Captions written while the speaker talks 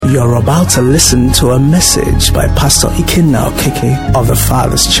You're about to listen to a message by Pastor Ikenna Okeke of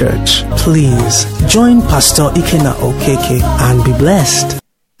Thefatherschurch. Please join Pastor Ikenna Okeke and be blessed.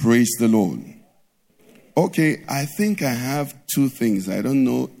 Praise the Lord. Okay, I think I have two things. I don't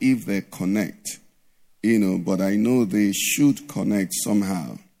know if they connect, but I know they should connect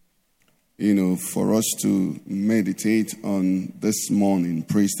somehow, for us to meditate on this morning.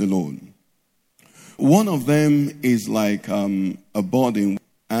 Praise the Lord. One of them is like a burden,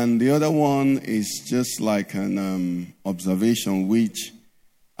 and the other one is just like an observation, which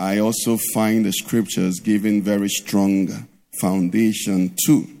I also find the scriptures giving very strong foundation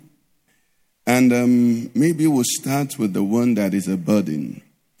to. And maybe we'll start with the one that is a burden.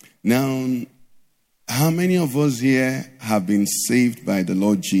 Now, how many of us here have been saved by the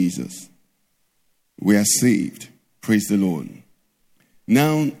Lord Jesus? We are saved. Praise the Lord.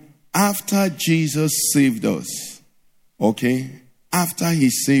 Now, after Jesus saved us, after he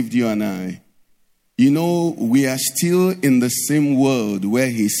saved you and I, we are still in the same world where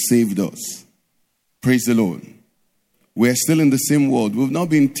he saved us. Praise the Lord. We are still in the same world. We've not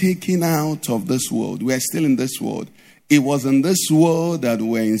been taken out of this world. We are still in this world. It was in this world that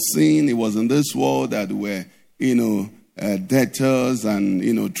we're in sin. It was in this world that we're, debtors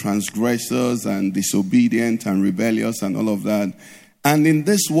and, transgressors and disobedient and rebellious and all of that. And in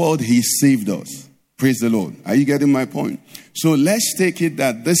this world, he saved us. Praise the Lord. Are you getting my point? So let's take it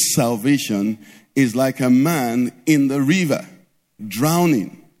that this salvation is like a man in the river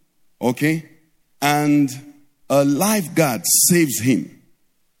drowning. And a lifeguard saves him.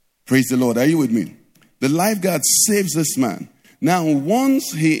 Praise the Lord. Are you with me? The lifeguard saves this man. Now,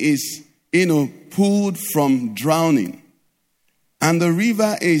 once he is, pulled from drowning, and the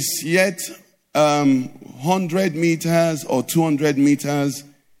river is yet 100 meters or 200 meters,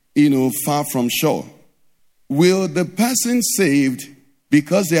 far from shore, will the person saved,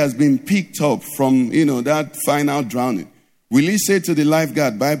 because he has been picked up from, that final drowning, will he say to the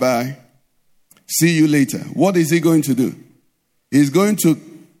lifeguard, bye-bye, see you later? What is he going to do? He's going to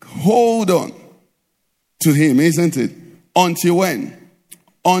hold on to him, isn't it? Until when?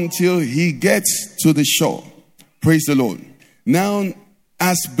 Until he gets to the shore. Praise the Lord. Now,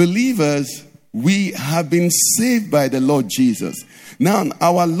 as believers, we have been saved by the Lord Jesus. Now,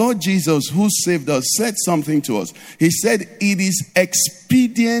 our Lord Jesus, who saved us, said something to us. He said, it is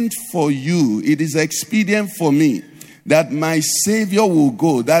expedient for you, it is expedient for me, that my Savior will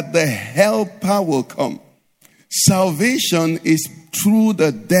go, that the helper will come. Salvation is through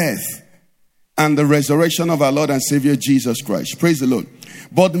the death and the resurrection of our Lord and Savior Jesus Christ. Praise the Lord.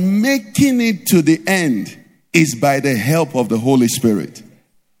 But making it to the end is by the help of the Holy Spirit.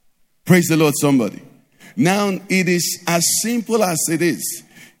 Praise the Lord, somebody. Now, it is as simple as it is.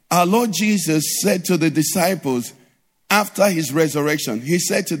 Our Lord Jesus said to the disciples after his resurrection, he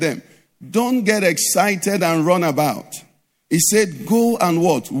said to them, don't get excited and run about. He said, go and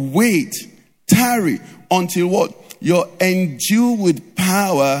what? Wait, tarry until what? You're endued with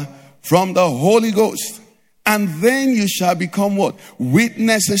power from the Holy Ghost. And then you shall become what?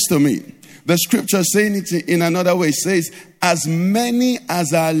 Witnesses to me. The scripture saying it in another way says, as many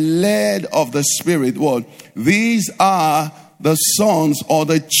as are led of the Spirit, what? These are the sons or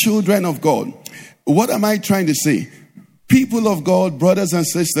the children of God. What am I trying to say? People of God, brothers and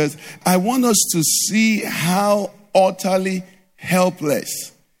sisters, I want us to see how utterly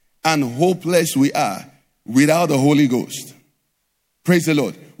helpless and hopeless we are without the Holy Ghost. Praise the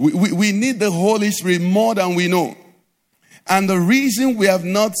Lord. We need the Holy Spirit more than we know. And the reason we have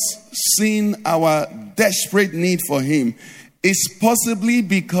not seen our desperate need for him is possibly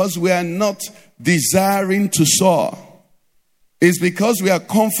because we are not desiring to soar. It's because we are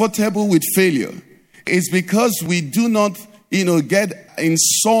comfortable with failure. It's because we do not, get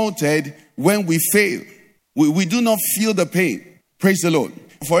insulted when we fail. We do not feel the pain. Praise the Lord.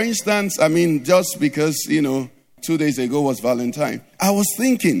 For instance, just because, 2 days ago was Valentine, I was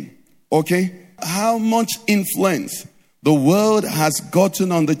thinking, how much influence the world has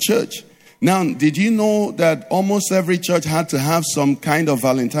gotten on the church. Now, did you know that almost every church had to have some kind of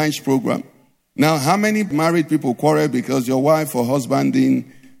Valentine's program? Now, how many married people quarrel because your wife or husband didn't,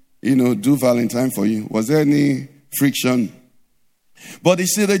 do Valentine for you? Was there any friction? But you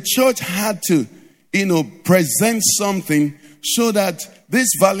see, the church had to, present something so that this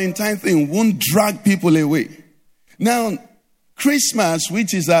Valentine thing won't drag people away. Now, Christmas,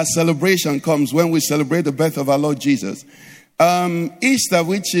 which is our celebration, comes when we celebrate the birth of our Lord Jesus. Easter,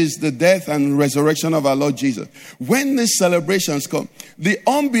 which is the death and resurrection of our Lord Jesus. When these celebrations come, the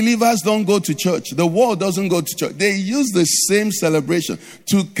unbelievers don't go to church. The world doesn't go to church. They use the same celebration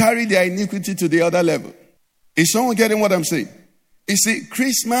to carry their iniquity to the other level. Is someone getting what I'm saying? You see,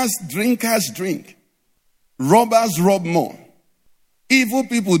 Christmas, drinkers drink. Robbers rob more. Evil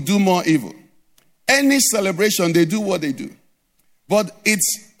people do more evil. Any celebration, they do what they do. But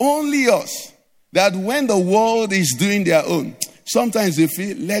it's only us that when the world is doing their own, sometimes we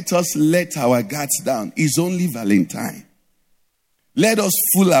feel, let us let our guards down. It's only Valentine. Let us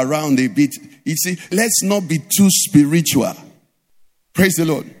fool around a bit. You see, let's not be too spiritual. Praise the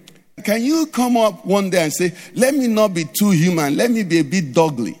Lord. Can you come up one day and say, let me not be too human. Let me be a bit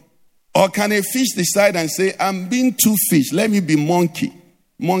dogly. Or can a fish decide and say, I'm being too fish. Let me be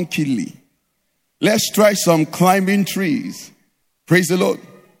monkeyly. Let's try some climbing trees. Praise the Lord.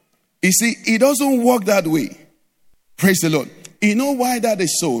 You see, it doesn't work that way. Praise the Lord. You know why that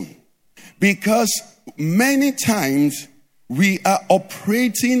is so? Because many times we are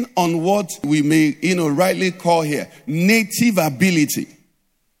operating on what we may, rightly call here, native ability.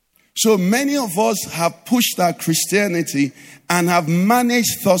 So many of us have pushed our Christianity and have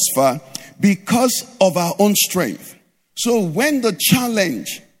managed thus far because of our own strength. So when the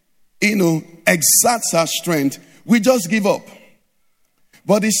challenge, exerts our strength, we just give up.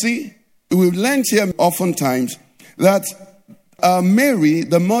 But you see, we've learned here oftentimes that Mary,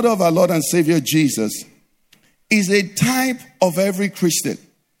 the mother of our Lord and Savior Jesus, is a type of every Christian.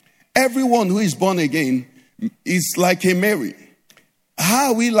 Everyone who is born again is like a Mary.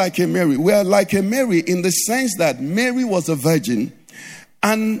 How are we like a Mary? We are like a Mary in the sense that Mary was a virgin,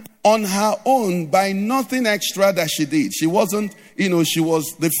 and on her own, by nothing extra that she did. She wasn't, she was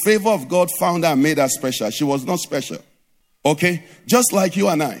the favor of God found her and made her special. She was not special. Okay? Just like you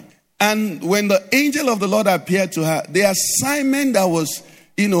and I. And when the angel of the Lord appeared to her, the assignment that was,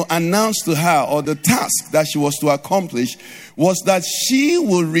 announced to her, or the task that she was to accomplish, was that she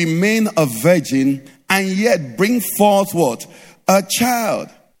will remain a virgin and yet bring forth what? A child.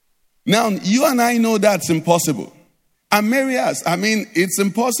 Now, you and I know that's impossible. And Mary asked, it's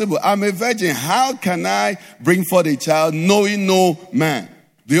impossible. I'm a virgin. How can I bring forth a child knowing no man?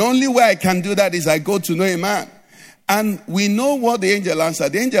 The only way I can do that is I go to know a man. And we know what the angel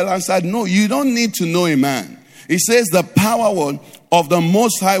answered. The angel answered, no, you don't need to know a man. He says the power of the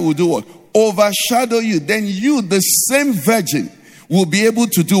Most High will do what? Overshadow you. Then you, the same virgin, will be able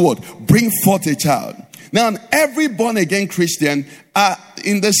to do what? Bring forth a child. Now, every born-again Christian are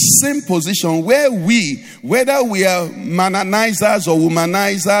in the same position where whether we are mananizers or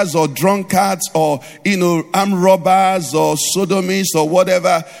womanizers or drunkards or, armed robbers or sodomists or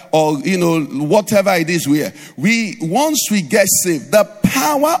whatever, or, whatever it is once we get saved, the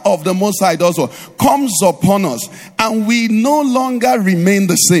power of the Most High does what? Comes upon us, and we no longer remain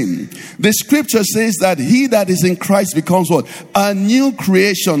the same. The scripture says that he that is in Christ becomes what? A new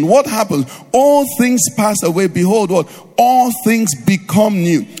creation. What happens? All things pass away. Behold, what? All things become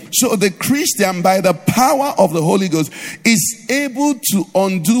new. So the Christian, by the power of the Holy Ghost, is able to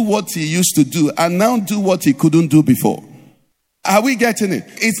undo what he used to do and now do what he couldn't do before. Are we getting it?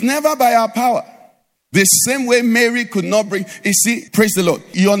 It's never by our power. The same way Mary could not bring. You see, praise the Lord.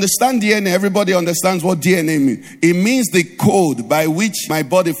 You understand DNA. Everybody understands what DNA means. It means the code by which my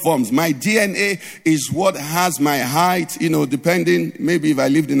body forms. My DNA is what has my height, depending. Maybe if I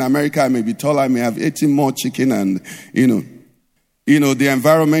lived in America, I may be taller. I may have eaten more chicken and, the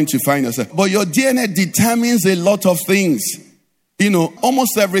environment you find yourself. But your DNA determines a lot of things.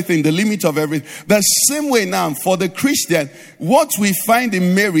 Almost everything, the limit of everything. The same way now, for the Christian, what we find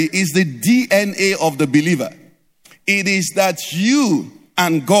in Mary is the DNA of the believer. It is that you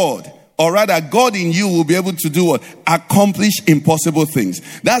and God, or rather God in you, will be able to do what? Accomplish impossible things.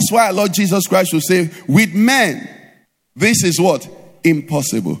 That's why our Lord Jesus Christ will say, with men, this is what?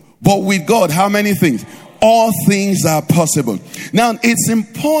 Impossible. But with God, how many things? All things are possible. Now, it's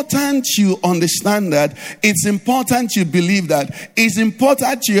important you understand that. It's important you believe that. It's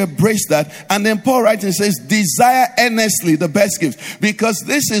important you embrace that. And then Paul writes and says, desire earnestly the best gifts. Because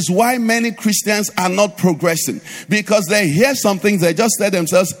this is why many Christians are not progressing. Because they hear some things, they just tell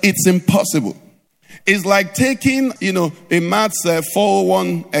themselves, it's impossible. It's like taking, a maths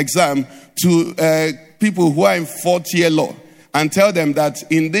 401 exam to people who are in fourth year law. And tell them that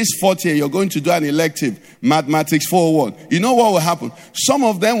in this fourth year, you're going to do an elective, mathematics 401. You know what will happen? Some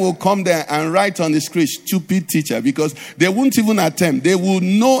of them will come there and write on the screen, stupid teacher, because they won't even attempt. They will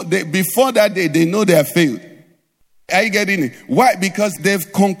know, before that day, they know they have failed. Are you getting it? Why? Because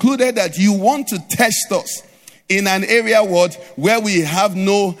they've concluded that you want to test us in an area where we have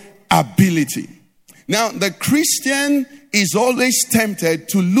no ability. Now, the Christian is always tempted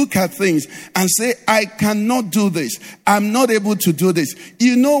to look at things and say, I cannot do this. I'm not able to do this.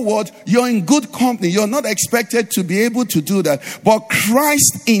 You know what? You're in good company. You're not expected to be able to do that. But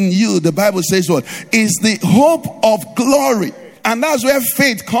Christ in you, the Bible says what? Is the hope of glory. And that's where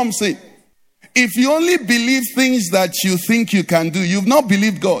faith comes in. If you only believe things that you think you can do, you've not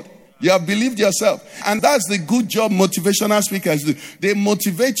believed God. You have believed yourself. And that's the good job motivational speakers do. They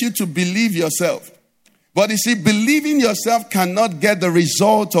motivate you to believe yourself. But you see, believing yourself cannot get the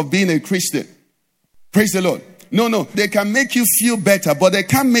result of being a Christian. Praise the Lord. No. They can make you feel better, but they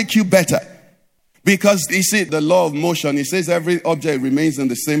can't make you better. Because you see, the law of motion, it says every object remains in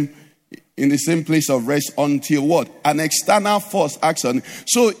the same place of rest until what? An external force acts on it.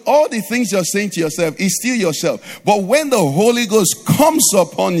 So all the things you're saying to yourself is still yourself. But when the Holy Ghost comes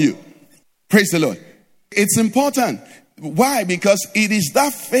upon you, praise the Lord, it's important. Why? Because it is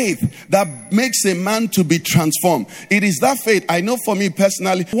that faith that makes a man to be transformed. It is that faith. I know for me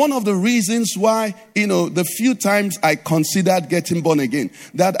personally, one of the reasons why, the few times I considered getting born again,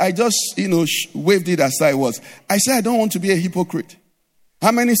 that I just, waved it aside was, I said, I don't want to be a hypocrite.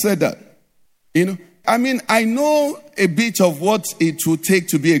 How many said that? I know a bit of what it will take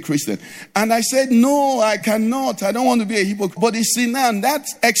to be a Christian. And I said, no, I cannot. I don't want to be a hypocrite. But you see now, that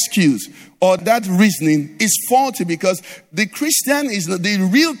excuse or that reasoning is faulty, because the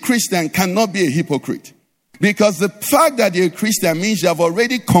real Christian cannot be a hypocrite. Because the fact that you're a Christian means you have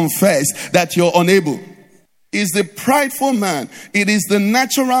already confessed that you're unable. It's the prideful man. It is the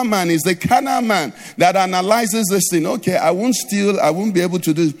natural man. It's the carnal man that analyzes this thing. Okay, I won't steal. I won't be able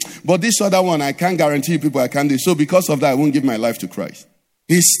to do it. But this other one, I can't guarantee people I can do. So because of that, I won't give my life to Christ.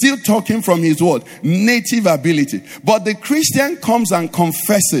 He's still talking from his what? Native ability. But the Christian comes and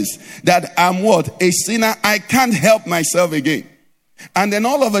confesses that I'm what? A sinner. I can't help myself again. And then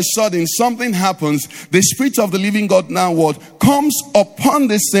all of a sudden, something happens. The Spirit of the living God now what? Comes upon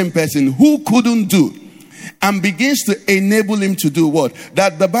this same person who couldn't do, and begins to enable him to do what?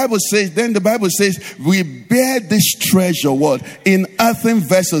 That the Bible says, then the Bible says, we bear this treasure, what? In earthen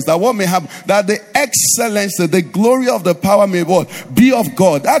vessels, that what may happen? That the excellence, the glory of the power may what? Be of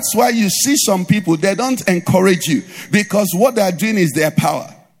God. That's why you see some people, they don't encourage you, because what they are doing is their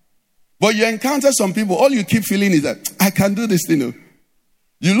power. But you encounter some people, all you keep feeling is that, I can do this thing.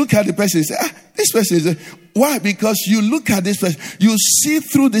 You look at the person and say, this person is... Why? Because you look at this person, you see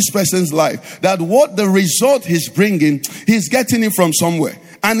through this person's life that what the result he's bringing, he's getting it from somewhere.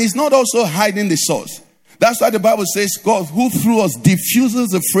 And he's not also hiding the source. That's why the Bible says God who through us diffuses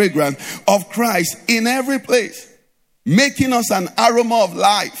the fragrance of Christ in every place, making us an aroma of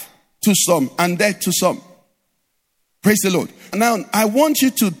life to some and death to some. Praise the Lord. Now, I want you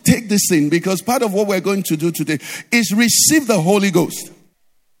to take this in, because part of what we're going to do today is receive the Holy Ghost.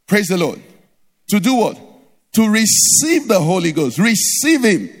 Praise the Lord. To do what? To receive the Holy Ghost. Receive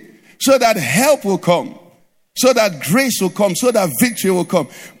him so that help will come, so that grace will come, so that victory will come.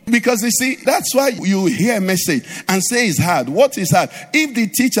 Because you see, that's why you hear a message and say it's hard. What is hard? If the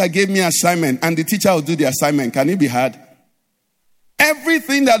teacher gave me assignment and the teacher will do the assignment, can it be hard?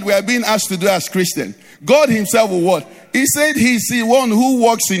 Everything that we are being asked to do as Christians, God himself will what? He said he's the one who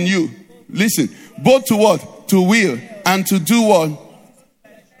works in you. Listen, both to what? To will and to do what?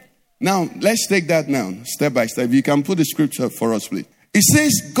 Now, let's take that now, step by step. You can put the scripture for us, please. It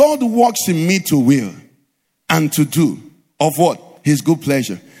says, God works in me to will and to do of what? His good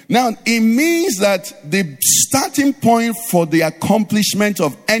pleasure. Now, it means that the starting point for the accomplishment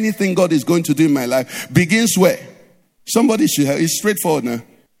of anything God is going to do in my life begins where? Somebody should have. It's straightforward now.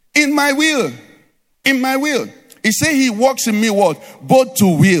 In my will. In my will. He said he works in me what? Both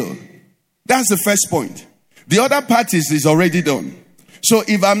to will. That's the first point. The other part is already done. So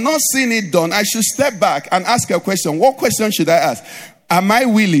if I'm not seeing it done, I should step back and ask a question. What question should I ask? Am I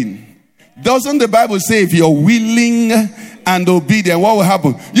willing? Doesn't the Bible say if you're willing and obedient, what will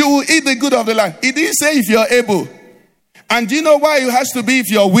happen? You will eat the good of the land. It didn't say if you're able. And do you know why it has to be if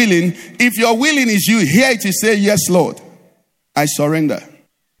you're willing? If you're willing is you hear it, you say, yes, Lord, I surrender.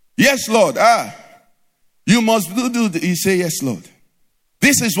 Yes, Lord. You must do. You say, yes, Lord.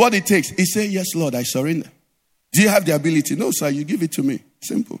 This is what it takes. He say, yes, Lord, I surrender. Do you have the ability? No, sir, you give it to me.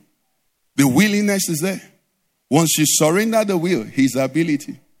 Simple. The willingness is there. Once you surrender the will, his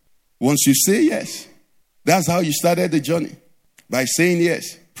ability. Once you say yes, that's how you started the journey. By saying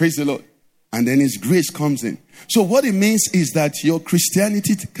yes. Praise the Lord. And then his grace comes in. So what it means is that your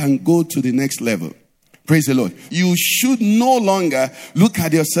Christianity can go to the next level. Praise the Lord. You should no longer look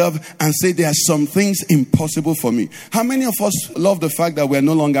at yourself and say there are some things impossible for me. How many of us love the fact that we're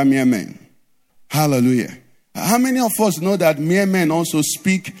no longer mere men? Hallelujah. How many of us know that mere men also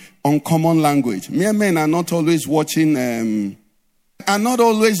speak uncommon language? Mere men are not always watching, are not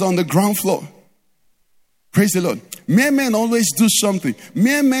always on the ground floor. Praise the Lord. Mere men always do something.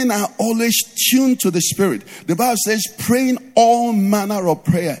 Mere men are always tuned to the Spirit. The Bible says, praying all manner of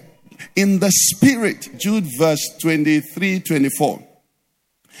prayer In the Spirit. Jude verse 23-24.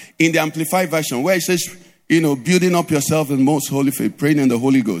 In the Amplified Version, where it says, building up yourself in most holy faith, praying in the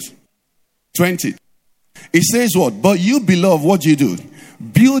Holy Ghost. 20. It says what? But you, beloved, what you do?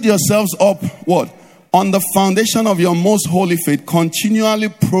 Build yourselves up, what? On the foundation of your most holy faith, continually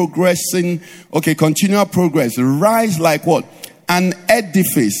progressing. Okay, continual progress. Rise like what? An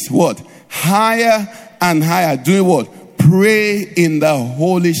edifice. What? Higher and higher. Doing what? Pray in the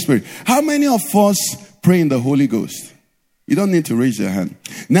Holy Spirit. How many of us pray in the Holy Ghost? You don't need to raise your hand.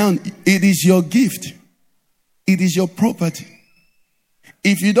 Now, it is your gift. It is your property.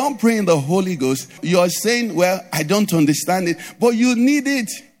 If you don't pray in the Holy Ghost, you are saying, well, I don't understand it, but you need it.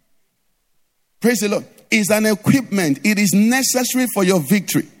 Praise the Lord. It's an equipment. It is necessary for your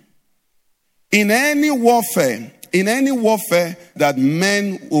victory. In any warfare that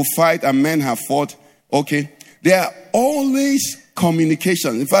men will fight and men have fought, okay, there are always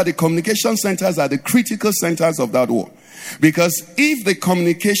communication. In fact, the communication centers are the critical centers of that war. Because if the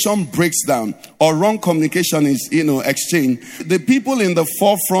communication breaks down or wrong communication is, exchanged, the people in the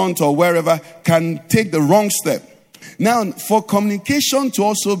forefront or wherever can take the wrong step. Now, for communication to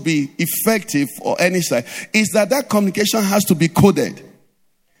also be effective or any side, is that communication has to be coded.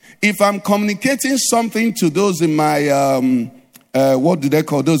 If I'm communicating something to those in my, what do they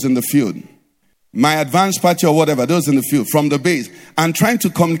call those in the field? My advanced party or whatever, those in the field, from the base, and trying to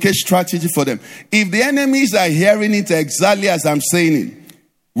communicate strategy for them. If the enemies are hearing it exactly as I'm saying it,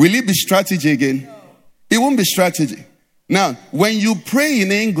 will it be strategy again? It won't be strategy. Now, when you pray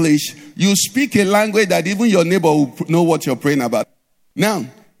in English, you speak a language that even your neighbor will know what you're praying about. Now,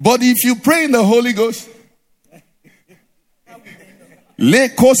 but if you pray in the Holy Ghost,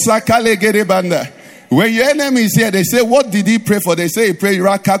 when your enemy is here, they say, what did he pray for? They say he prayed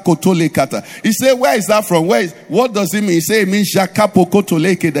Raka Kotole Kata. He said, where is that from? What does it mean? He said it means Jakapo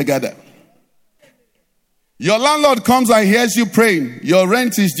Kotole Kedagada. Your landlord comes and hears you praying. Your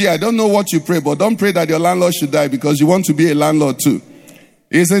rent is due. I don't know what you pray, but don't pray that your landlord should die because you want to be a landlord too.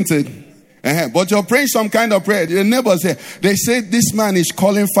 Isn't it? But you're praying some kind of prayer. Your neighbors here, they say this man is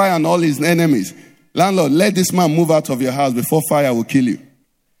calling fire on all his enemies. Landlord, let this man move out of your house before fire will kill you.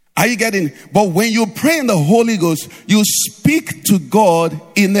 Are you getting? But when you pray in the Holy Ghost, you speak to God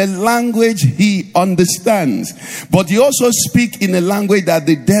in a language he understands. But you also speak in a language that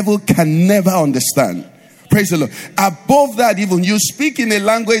the devil can never understand. Praise the Lord. Above that, even you speak in a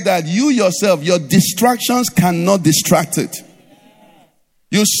language that you yourself, your distractions cannot distract it.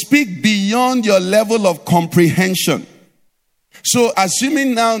 You speak beyond your level of comprehension. So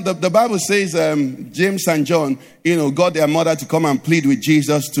assuming now the Bible says James and John, got their mother to come and plead with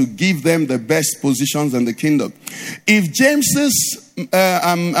Jesus to give them the best positions in the kingdom. If James's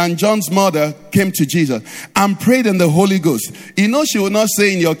and John's mother came to Jesus and prayed in the Holy Ghost, she will not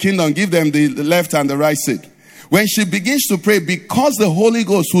say in your kingdom, give them the left and the right seat. When she begins to pray, because the Holy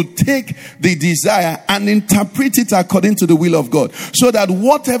Ghost will take the desire and interpret it according to the will of God, so that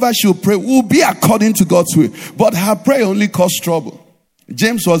whatever she will pray will be according to God's will. But her prayer only caused trouble.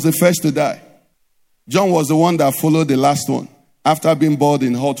 James was the first to die. John was the one that followed the last one after being boiled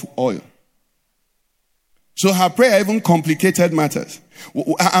in hot oil. So her prayer even complicated matters.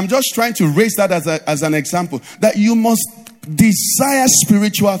 I'm just trying to raise that as an example, that you must desire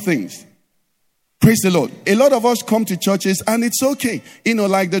spiritual things. Praise the Lord. A lot of us come to churches and it's okay.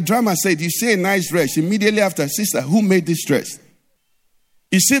 Like the drama said, you see a nice dress. Immediately after, sister, who made this dress?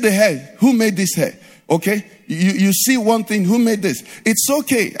 You see the hair. Who made this hair? Okay. You see one thing. Who made this? It's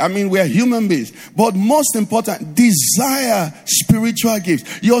okay. We are human beings. But most important, desire spiritual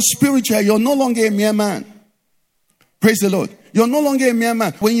gifts. You're spiritual. You're no longer a mere man. Praise the Lord. You're no longer a mere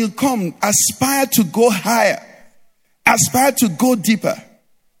man. When you come, aspire to go higher. Aspire to go deeper.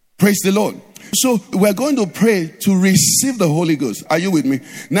 Praise the Lord. So we're going to pray to receive the Holy Ghost. Are you with me?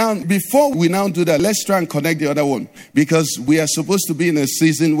 Now, before we now do that, let's try and connect the other one. Because we are supposed to be in a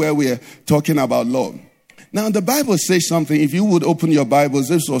season where we are talking about love. Now, the Bible says something. If you would open your Bibles,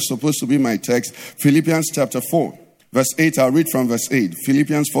 this was supposed to be my text. Philippians chapter 4, verse 8. I'll read from verse 8.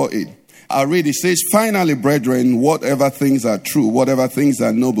 Philippians 4:8. I'll read. It says, finally, brethren, whatever things are true, whatever things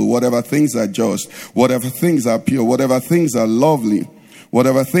are noble, whatever things are just, whatever things are pure, whatever things are lovely,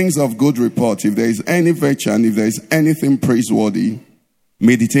 whatever things of good report, if there is any virtue and if there is anything praiseworthy,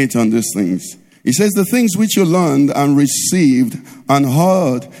 meditate on these things. He says, the things which you learned and received and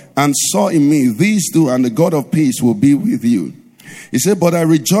heard and saw in me, these do, and the God of peace will be with you. He said, but I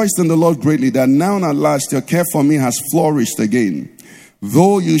rejoiced in the Lord greatly that now and at last your care for me has flourished again.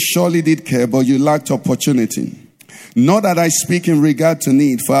 Though you surely did care, but you lacked opportunity. Not that I speak in regard to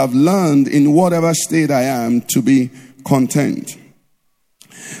need, for I have learned in whatever state I am to be content.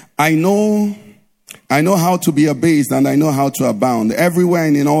 I know how to be abased, and I know how to abound. Everywhere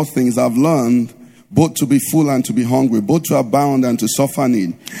and in all things I've learned both to be full and to be hungry, both to abound and to suffer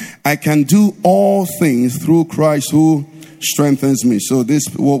need. I can do all things through Christ who strengthens me. So this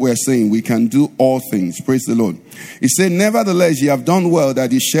is what we're saying. We can do all things. Praise the Lord. He said, nevertheless, ye have done well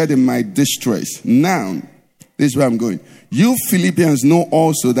that ye shared in my distress. Now, this is where I'm going. You Philippians know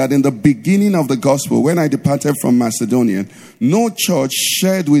also that in the beginning of the gospel, when I departed from Macedonia, no church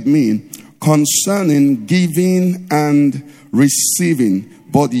shared with me concerning giving and receiving,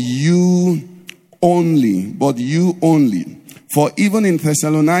 but you only. For even in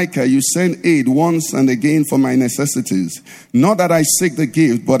Thessalonica, you sent aid once and again for my necessities. Not that I seek the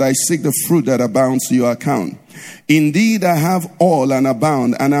gift, but I seek the fruit that abounds to your account. Indeed, I have all and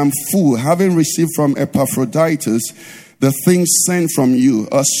abound, and am full, having received from Epaphroditus the things sent from you,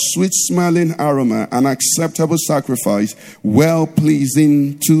 a sweet-smelling aroma, an acceptable sacrifice,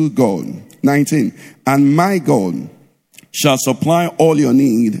 well-pleasing to God. 19. And my God shall supply all your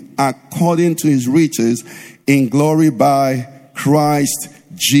need according to his riches in glory by Christ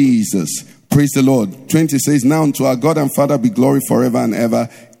Jesus. Praise the Lord. 20 says, now unto our God and Father be glory forever and ever.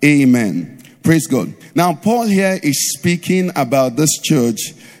 Amen. Praise God. Now Paul here is speaking about this church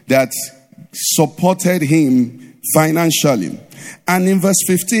that supported him financially. And in verse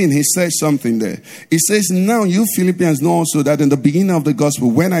 15, he says something there. He says, now you Philippians know also that in the beginning of the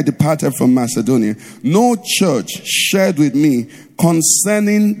gospel, when I departed from Macedonia, no church shared with me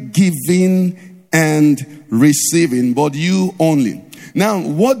concerning giving and receiving, but you only. Now,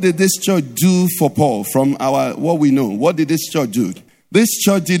 what did this church do for Paul from what we know? What did this church do? This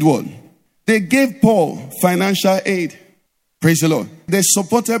church did what? They gave Paul financial aid. Praise the Lord. They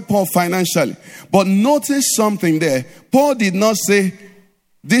supported Paul financially. But notice something there. Paul did not say,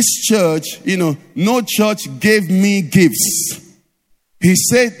 this church, no church gave me gifts. He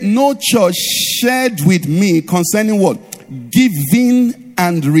said, no church shared with me concerning what? Giving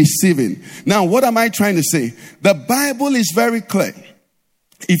and receiving. Now, what am I trying to say? The Bible is very clear.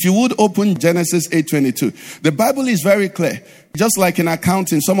 If you would open Genesis 8:22, the Bible is very clear. Just like in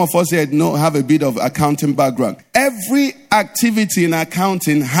accounting, some of us here have a bit of accounting background. Every activity in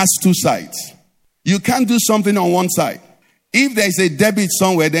accounting has two sides. You can't do something on one side. If there's a debit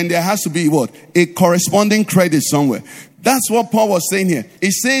somewhere, then there has to be what? A corresponding credit somewhere. That's what Paul was saying here.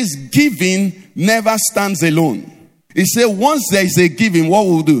 He says giving never stands alone. He said once there is a giving, what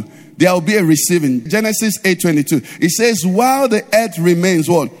will do? There will be a receiving. Genesis 8:22. It says, while the earth remains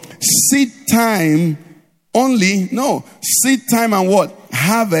what? Seed time only. No. Seed time and what?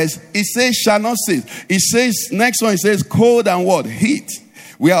 Harvest. It says shall not cease. It says, next one, it says cold and what? Heat.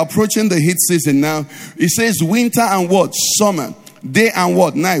 We are approaching the heat season now. It says winter and what? Summer. Day and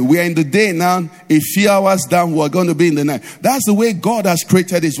what? Night. We are in the day now. A few hours down, we're going to be in the night. That's the way God has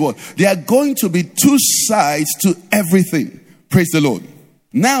created his world. There are going to be two sides to everything. Praise the Lord.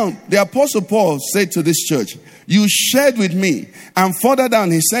 Now, the Apostle Paul said to this church, you shared with me. And further down,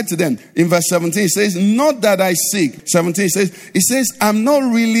 he said to them, in verse 17, he says, not that I seek. 17, he says, I'm not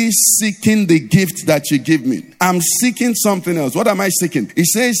really seeking the gift that you give me. I'm seeking something else. What am I seeking? He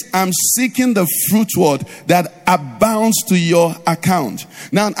says, I'm seeking the fruit word that abounds to your account.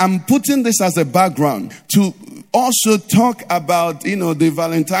 Now, I'm putting this as a background to also talk about, the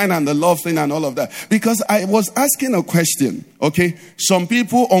Valentine and the love thing and all of that. Because I was asking a question, okay? Some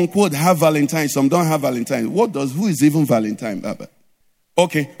people, unquote, have Valentine, some don't have Valentine. Who is even Valentine, Baba?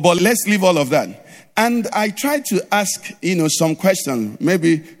 Okay, but let's leave all of that. And I tried to ask, some questions,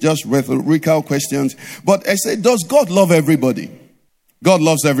 maybe just rhetorical questions. But I said, does God love everybody? God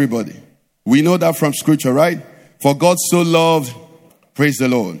loves everybody. We know that from scripture, right? For God so loved, praise the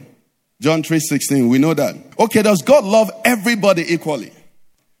Lord. John 3:16, we know that. Okay, does God love everybody equally?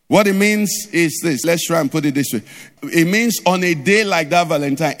 What it means is this. Let's try and put it this way. It means on a day like that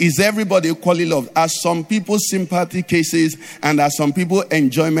Valentine, is everybody equally loved? Are some people sympathy cases and are some people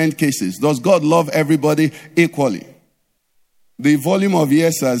enjoyment cases? Does God love everybody equally? The volume of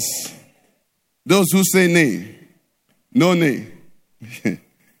yeses. Those who say nay. No nay.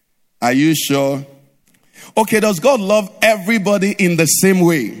 Are you sure? Okay, does God love everybody in the same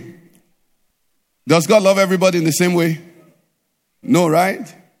way? Does God love everybody in the same way? No,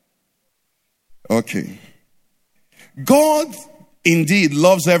 right? Okay. God indeed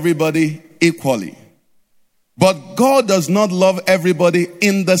loves everybody equally. But God does not love everybody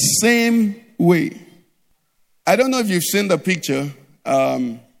in the same way. I don't know if you've seen the picture,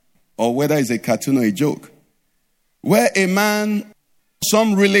 or whether it's a cartoon or a joke, where a man,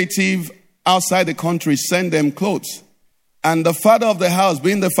 some relative outside the country sent them clothes. And the father of the house,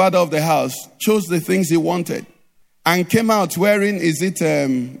 being the father of the house, chose the things he wanted. and came out wearing,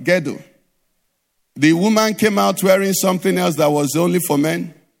 Gedo? The woman came out wearing something else that was only for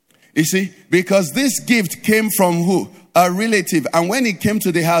men. You see, because this gift came from who? A relative. And when it came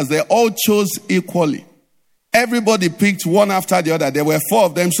to the house, they all chose equally. Everybody picked one after the other. There were 4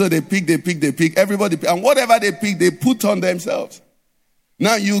 of them, so they picked. Everybody picked. And whatever they picked, they put on themselves.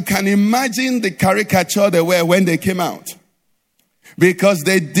 Now you can imagine the caricature they were when they came out. Because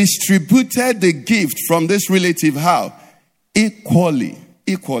they distributed the gift from this relative how? Equally.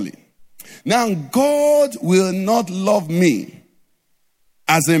 Now God will not love me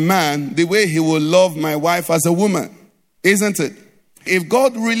as a man the way he will love my wife as a woman. Isn't it? If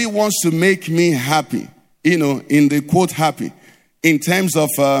God really wants to make me happy, in the quote happy, in terms of,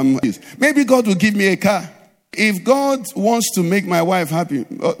 maybe God will give me a car. If God wants to make my wife happy,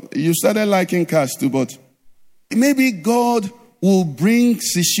 you started liking cars too, but maybe God will bring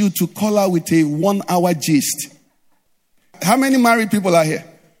Sishu to call her with a 1-hour gist. How many married people are here?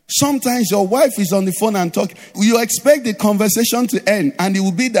 Sometimes your wife is on the phone and talk. You expect the conversation to end, and it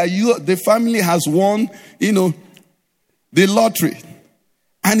will be that the family has won, the lottery.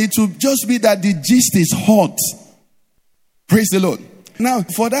 And it will just be that the gist is hot. Praise the Lord. Now,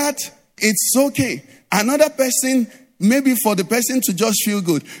 for that, it's okay. Another person, maybe for the person to just feel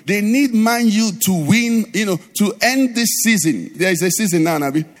good, they need Man U to win, to end this season. There is a season now,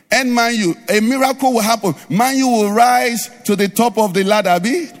 Nabi. End Man U. A miracle will happen. Man U will rise to the top of the ladder,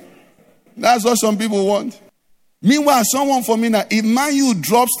 Abi. That's what some people want. Meanwhile, someone for me now, if Man U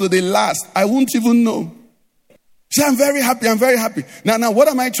drops to the last, I won't even know. See, I'm very happy. Now, what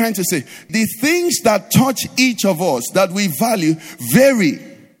am I trying to say? The things that touch each of us that we value vary.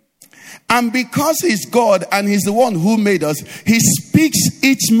 And because he's God and he's the one who made us, he speaks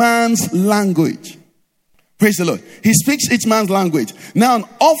each man's language. Praise the Lord. He speaks each man's language. Now,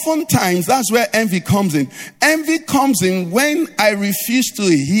 oftentimes, that's where envy comes in. Envy comes in when I refuse to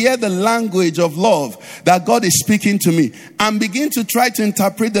hear the language of love that God is speaking to me and begin to try to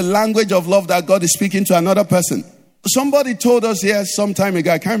interpret the language of love that God is speaking to another person. Somebody told us here some time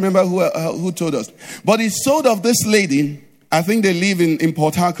ago, I can't remember who told us, but he told of this lady. I think they live in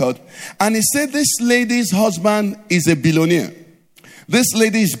Port Harcourt. And he said this lady's husband is a billionaire. This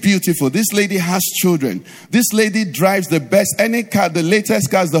lady is beautiful. This lady has children. This lady drives the best, any car, the latest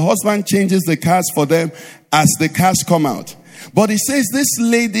cars. The husband changes the cars for them as the cars come out. But he says this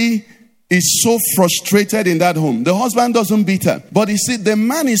lady is so frustrated in that home. The husband doesn't beat her. But you see, the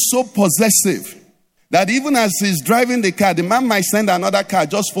man is so possessive that even as he's driving the car, the man might send another car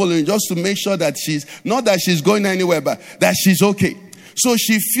just following, just to make sure that not that she's going anywhere, but that she's okay. So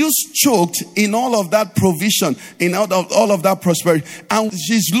she feels choked in all of that provision, in all of that prosperity. And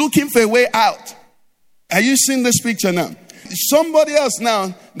she's looking for a way out. Are you seeing this picture now? Somebody else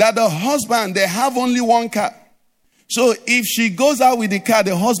now, that the husband, they have only one car. So if she goes out with the car,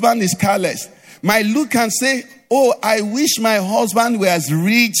 the husband is carless. Might look and say, oh, I wish my husband were as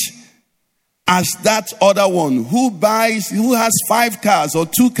rich as that other one who has 5 cars or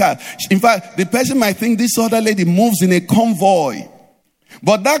 2 cars. In fact, the person might think this other lady moves in a convoy.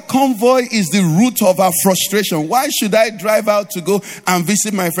 But that convoy is the root of our frustration. Why should I drive out to go and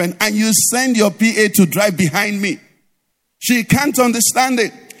visit my friend and you send your PA to drive behind me? She can't understand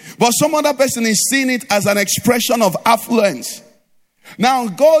it. But some other person is seeing it as an expression of affluence. Now,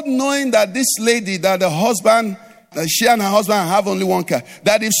 God knowing that this lady, that she and her husband have only one car,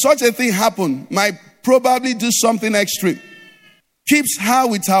 that if such a thing happened, might probably do something extreme, keeps her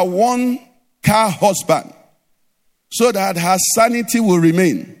with her one car husband so that her sanity will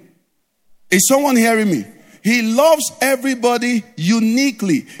remain. Is someone hearing me? He loves everybody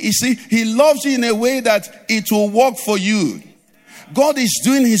uniquely. You see, he loves you in a way that it will work for you. God is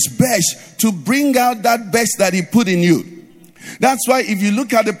doing his best to bring out that best that he put in you. That's why if you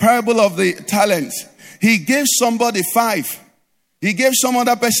look at the parable of the talents, he gave somebody 5. He gave some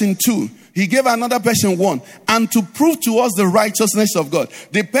other person 2. He gave another person 1. And to prove to us the righteousness of God,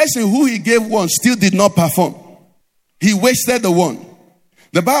 the person who he gave 1 still did not perform. He wasted the 1.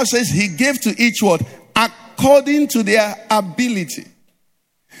 The Bible says he gave to each one according to their ability.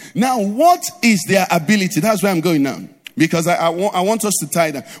 Now, what is their ability? That's where I'm going now. Because I want us to tie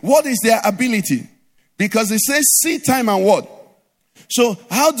that. What is their ability? Because it says seed time and what? So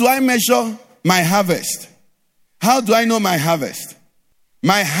how do I measure my harvest? How do I know my harvest?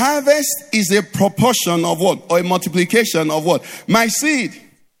 My harvest is a proportion of what? Or a multiplication of what? My seed.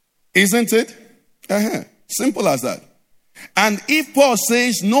 Isn't it? Simple as that. And if Paul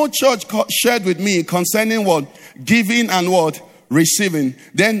says no church shared with me concerning what? Giving and what? Receiving.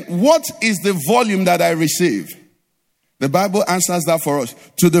 Then what is the volume that I receive? The Bible answers that for us.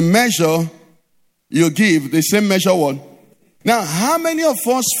 To the measure You give the same measure what? Now, how many of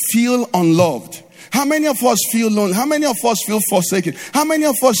us feel unloved? How many of us feel lonely? How many of us feel forsaken? How many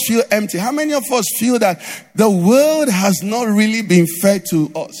of us feel empty? How many of us feel that the world has not really been fair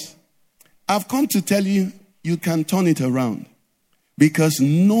to us? I've come to tell you, you can turn it around. Because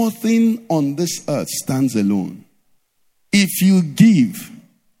nothing on this earth stands alone. If you give,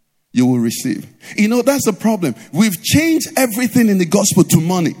 you will receive. You know, that's the problem. We've changed everything in the gospel to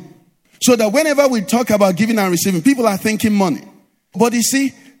money. So that whenever we talk about giving and receiving, people are thinking money. But you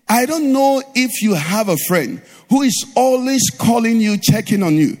see, I don't know if you have a friend who is always calling you, checking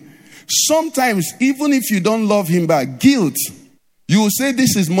on you. Sometimes, even if you don't love him back, guilt, you will say,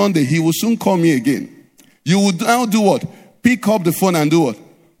 this is Monday, he will soon call me again. You will now do what? Pick up the phone and do what?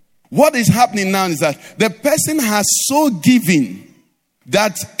 What is happening now is that the person has so given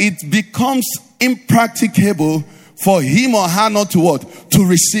that it becomes impracticable for him or her not to what? To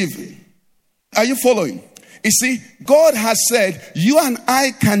receive. Are you following? You see, God has said you and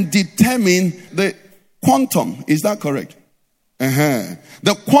I can determine the quantum. Is that correct?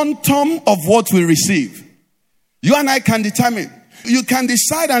 The quantum of what we receive. You and I can determine. You can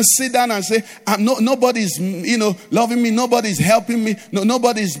decide and sit down and say, nobody's, loving me. Nobody's helping me.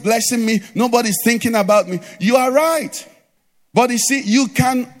 Nobody's blessing me. Nobody's thinking about me. You are right. But you see, you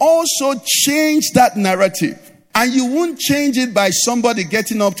can also change that narrative. And you won't change it by somebody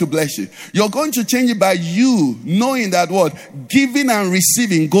getting up to bless you. You're going to change it by you knowing that what? Giving and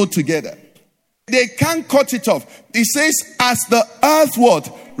receiving go together. They can't cut it off. It says, as the earth what?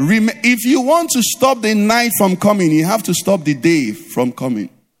 If you want to stop the night from coming, you have to stop the day from coming.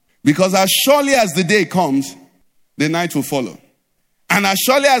 Because as surely as the day comes, the night will follow. And as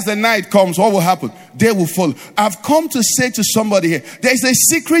surely as the night comes, what will happen? Day will follow. I've come to say to somebody here, there's a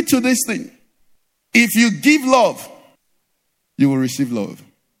secret to this thing. If you give love, you will receive love.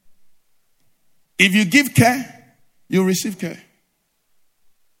 If you give care, you will receive care.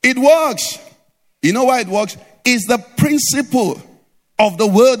 It works. You know why it works? It's the principle of the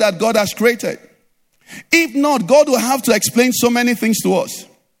world that God has created. If not, God will have to explain so many things to us.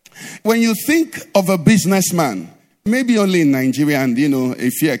 When you think of a businessman, maybe only in Nigeria and, a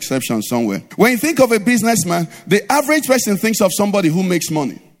few exceptions somewhere. When you think of a businessman, the average person thinks of somebody who makes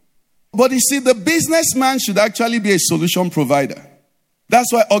money. But you see, the businessman should actually be a solution provider.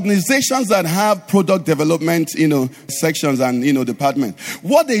 That's why organizations that have product development, sections and, departments,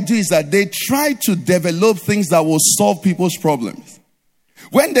 what they do is that they try to develop things that will solve people's problems.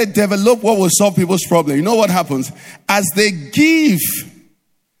 When they develop what will solve people's problems, you know what happens? As they give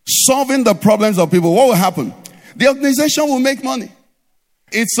solving the problems of people, what will happen? The organization will make money.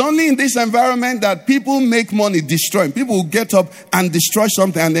 It's only in this environment that people make money destroying. People will get up and destroy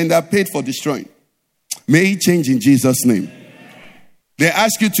something and then they're paid for destroying. May it change in Jesus' name. They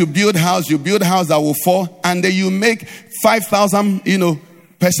ask you to build house, you build house that will fall and then you make 5,000,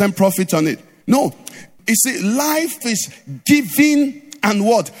 % profit on it. No. You see, life is giving and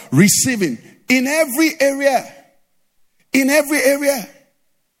what? Receiving. In every area. In every area.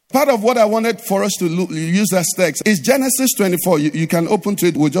 Part of what I wanted for us to use as text is Genesis 24. You can open to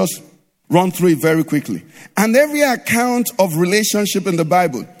it. We'll just run through it very quickly. And every account of relationship in the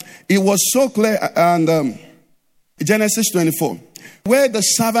Bible, it was so clear. And Genesis 24, where the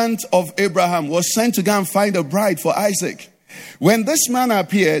servant of Abraham was sent to go and find a bride for Isaac. When this man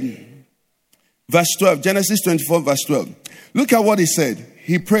appeared, verse 12, Genesis 24, verse 12. Look at what he said.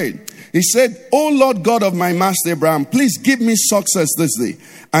 He prayed. He said, "O Lord God of my master Abraham, please give me success this day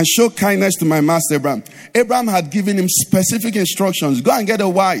and show kindness to my master Abraham." Abraham had given him specific instructions. Go and get a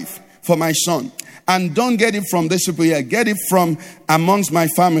wife for my son. And don't get it from this people here. Get it from amongst my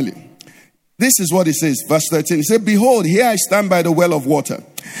family. This is what he says, verse 13. He said, "Behold, here I stand by the well of water.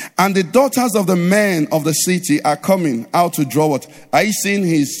 And the daughters of the men of the city are coming out to draw water." Are you seeing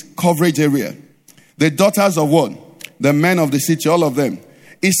his coverage area? The daughters of what? The men of the city, all of them.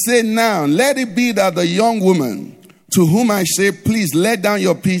 He said, "Now, let it be that the young woman to whom I say, please let down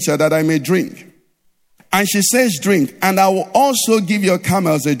your pitcher that I may drink. And she says, drink, and I will also give your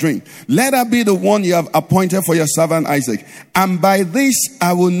camels a drink. Let her be the one you have appointed for your servant Isaac. And by this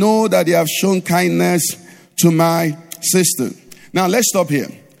I will know that you have shown kindness to my sister." Now, let's stop here.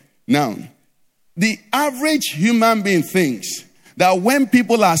 Now, the average human being thinks that when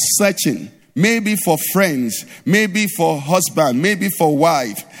people are searching, maybe for friends, maybe for husband, maybe for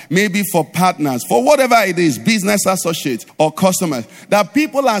wife, maybe for partners, for whatever it is, business associates or customers, that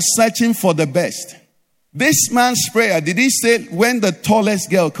people are searching for the best. This man's prayer, did he say when the tallest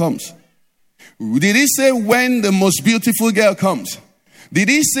girl comes? Did he say when the most beautiful girl comes? Did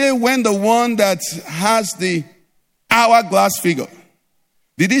he say when the one that has the hourglass figure?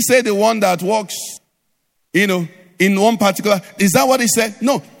 Did he say the one that walks In one particular, is that what he said?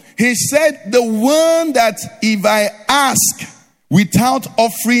 No. He said, the one that if I ask without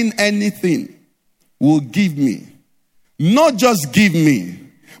offering anything will give me. Not just give me,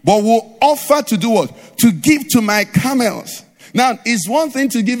 but will offer to do what? To give to my camels. Now, it's one thing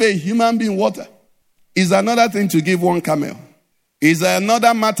to give a human being water. It's another thing to give one camel. It's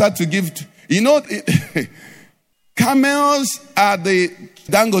another matter to give. Camels are the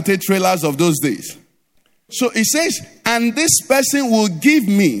Dangote trailers of those days. So it says, and this person will give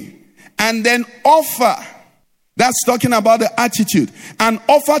me and then offer. That's talking about the attitude. And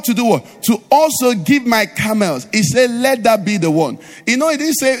offer to do what? To also give my camels. He said, let that be the one. He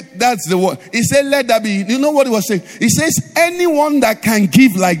didn't say that's the one. He said, let that be. You know what he was saying? He says, anyone that can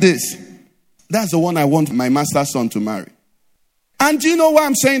give like this, that's the one I want my master's son to marry. And do you know why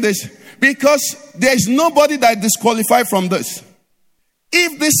I'm saying this? Because there's nobody that is disqualified from this.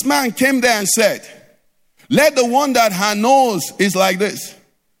 If this man came there and said, let the one that her nose is like this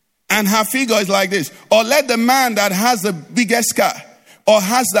and her figure is like this, or let the man that has the biggest car or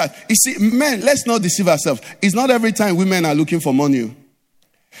has that. You see, men, let's not deceive ourselves. It's not every time women are looking for money.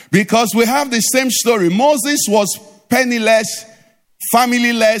 Because we have the same story. Moses was penniless,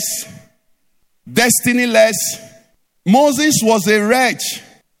 familyless, destinyless. Moses was a wretch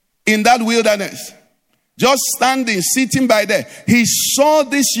in that wilderness. Just standing, sitting by there. He saw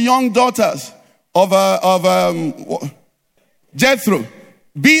these young daughters of Jethro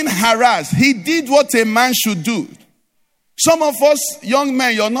being harassed. He did what a man should do. Some of us young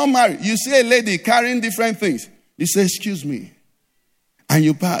men, you're not married. You see a lady carrying different things. You say, excuse me. And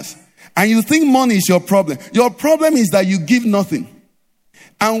you pass. And you think money is your problem. Your problem is that you give nothing.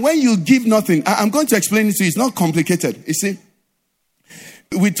 And when you give nothing, I'm going to explain it to you. It's not complicated. You see,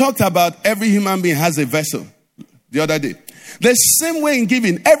 we talked about every human being has a vessel the other day. The same way in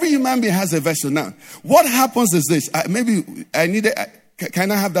giving, every human being has a vessel. Now, what happens is this.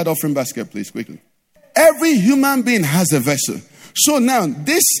 Can I have that offering basket, please, quickly? Every human being has a vessel. So now,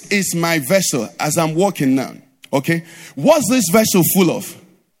 this is my vessel as I'm walking now. Okay? What's this vessel full of?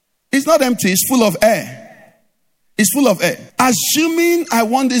 It's not empty. It's full of air. It's full of air. Assuming I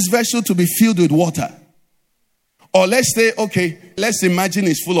want this vessel to be filled with water. Or let's say, okay, let's imagine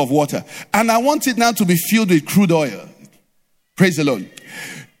it's full of water. And I want it now to be filled with crude oil. Praise the Lord.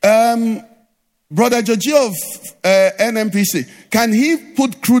 Brother Georgie of NMPC, can he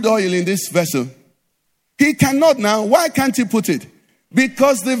put crude oil in this vessel? He cannot now. Why can't he put it?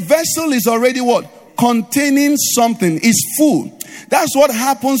 Because the vessel is already what? Containing something. It's full. That's what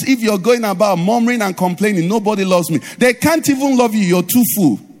happens if you're going about murmuring and complaining. Nobody loves me. They can't even love you. You're too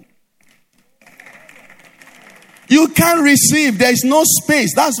full. You can't receive. There is no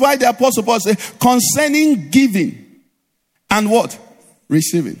space. That's why the Apostle Paul said, concerning giving and what?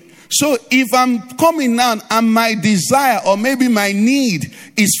 Receiving. So if I'm coming now and my desire or maybe my need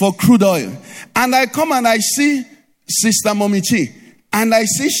is for crude oil, and I come and I see Sister Momichi, and I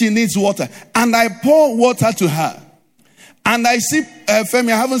see she needs water, and I pour water to her, and I see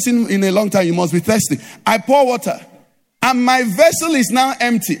Femi, I haven't seen in a long time, you must be thirsty. I pour water, and my vessel is now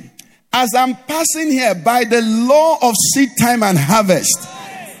empty. As I'm passing here, by the law of seed time and harvest,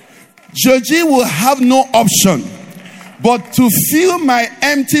 Georgie will have no option but to fill my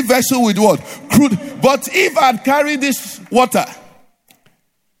empty vessel with what? Crude. But if I'd carry this water,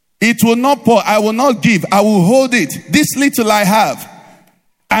 it will not pour. I will not give. I will hold it. This little I have,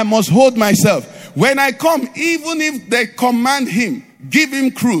 I must hold myself. When I come, even if they command him, give him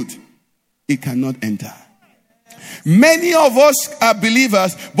crude, it cannot enter. Many of us are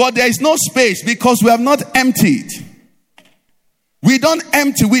believers, but there is no space because we have not emptied. We don't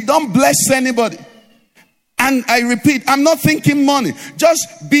empty. We don't bless anybody. And I repeat, I'm not thinking money.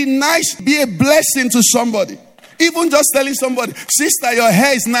 Just be nice, be a blessing to somebody. Even just telling somebody, sister, your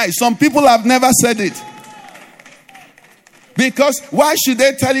hair is nice. Some people have never said it. Because why should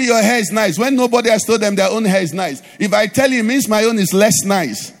they tell you your hair is nice when nobody has told them their own hair is nice? If I tell you, it means my own is less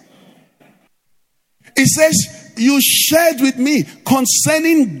nice. It says, you shared with me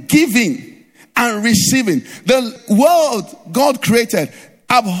concerning giving and receiving. The world God created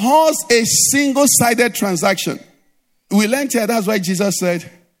abhors a single-sided transaction. We learned here, that's why Jesus said,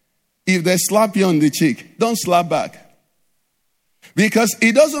 if they slap you on the cheek, don't slap back. Because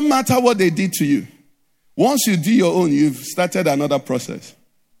it doesn't matter what they did to you. Once you do your own, you've started another process.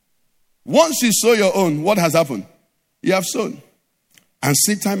 Once you sow your own, what has happened? You have sown. And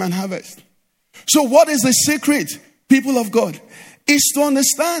seed time and harvest. So what is the secret, people of God? Is to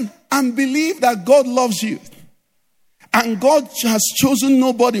understand and believe that God loves you. And God has chosen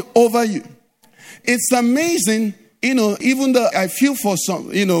nobody over you. It's amazing Even though I feel for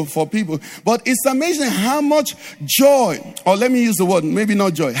some, for people, but it's amazing how much joy, or let me use the word, maybe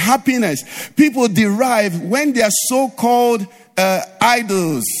not joy, happiness, people derive when their so-called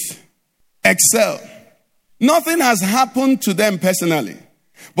idols excel. Nothing has happened to them personally,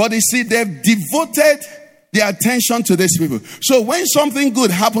 but you see, they've devoted their attention to these people. So when something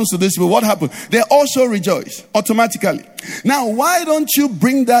good happens to these people, what happens? They also rejoice automatically. Now, why don't you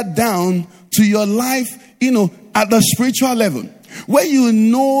bring that down to your life, at the spiritual level, where you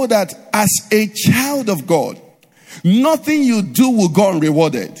know that as a child of God, nothing you do will go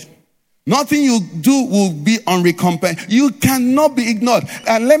unrewarded. Nothing you do will be unrecompensed. You cannot be ignored.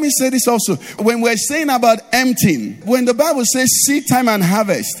 And let me say this also. When we're saying about emptying, when the Bible says seed time and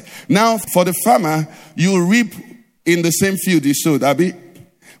harvest, now for the farmer, you reap in the same field you sowed, Abby,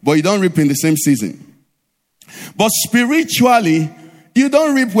 but you don't reap in the same season. But spiritually, you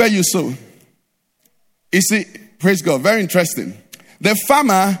don't reap where you sow. You see, praise God, very interesting. The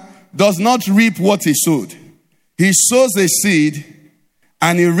farmer does not reap what he sowed. He sows a seed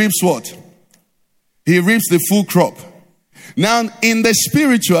and he reaps what? He reaps the full crop. Now, in the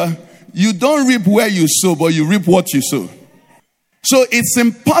spiritual, you don't reap where you sow, but you reap what you sow. So it's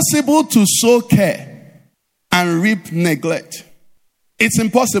impossible to sow care and reap neglect. It's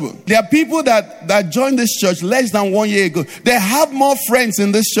impossible. There are people that joined this church less than 1 year ago. They have more friends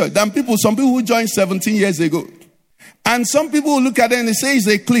in this church than some people who joined 17 years ago. And some people look at it and they say it's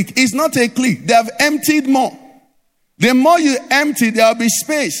a clique. It's not a clique. They have emptied more. The more you empty, there will be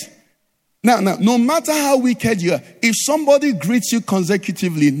space. Now, no matter how wicked you are, if somebody greets you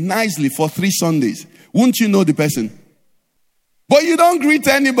consecutively, nicely for 3 Sundays, won't you know the person? But you don't greet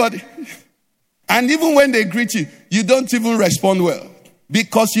anybody. And even when they greet you, you don't even respond well.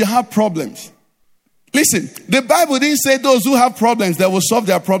 Because you have problems. Listen, the Bible didn't say those who have problems, they will solve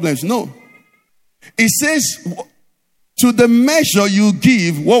their problems. No. It says, to the measure you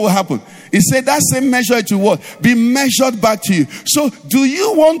give, what will happen? It said that same measure it will what? Be measured back to you. So, do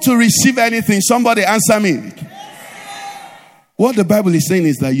you want to receive anything? Somebody answer me. What the Bible is saying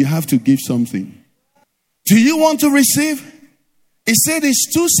is that you have to give something. Do you want to receive? It said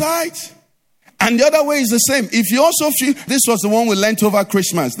it's 2 sides. And the other way is the same. If you also feel, this was the one we learned over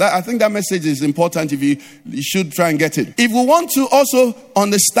Christmas. I think that message is important. If you should try and get it. If we want to also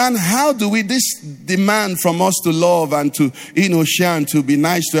understand how do we, this demand from us to love and to, share and to be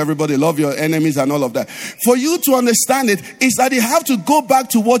nice to everybody, love your enemies and all of that. For you to understand it, is that you have to go back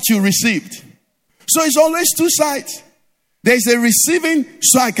to what you received. So it's always 2 sides. There's a receiving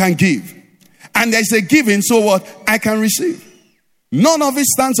so I can give. And there's a giving so what? I can receive. None of it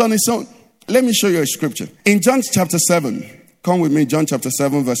stands on its own. Let me show you a scripture. In John chapter 7, come with me, John chapter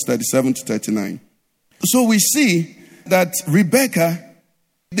 7, verse 37 to 39. So we see that Rebecca,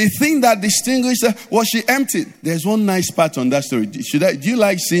 the thing that distinguished her was she emptied. There's one nice part on that story. Do you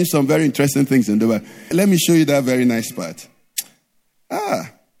like seeing some very interesting things in the Bible? Let me show you that very nice part.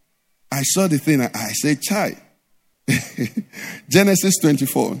 I saw the thing. I said, chai. Genesis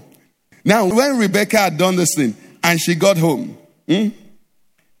 24. Now, when Rebecca had done this thing and she got home,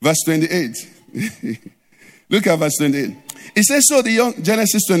 verse 28. Look at verse 28. It says, so the young,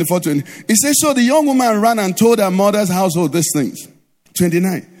 Genesis 24, 20. It says, so the young woman ran and told her mother's household these things.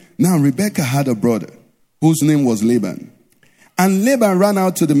 29. Now Rebecca had a brother whose name was Laban. And Laban ran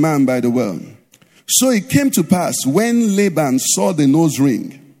out to the man by the well. So it came to pass when Laban saw the nose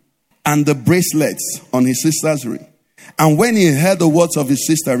ring and the bracelets on his sister's ring, and when he heard the words of his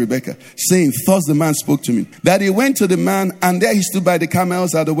sister Rebecca, saying, thus the man spoke to me, that he went to the man, and there he stood by the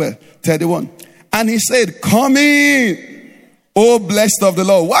camels at the well. 31. And he said, come in, O blessed of the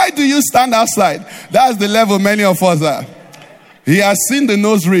Lord. Why do you stand outside? That's the level many of us are. He has seen the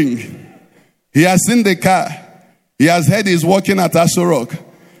nose ring. He has seen the car. He has heard he's working at Asorok.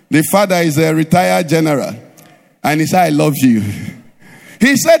 The father is a retired general. And he said, I love you.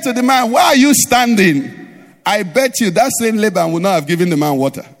 He said to the man, why are you standing? I bet you that same Laban would not have given the man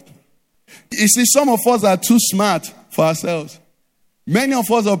water. You see, some of us are too smart for ourselves. Many of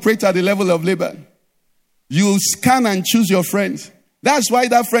us operate at the level of Laban. You scan and choose your friends. That's why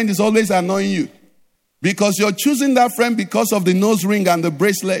that friend is always annoying you. Because you're choosing that friend because of the nose ring and the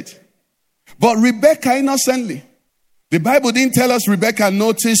bracelet. But Rebecca innocently, the Bible didn't tell us Rebecca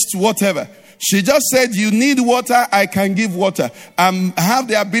noticed whatever. She just said, you need water, I can give water. I have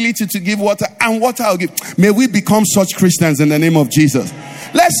the ability to give water, and water I'll give. May we become such Christians in the name of Jesus.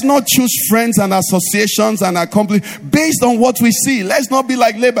 Let's not choose friends and associations and accomplish based on what we see. Let's not be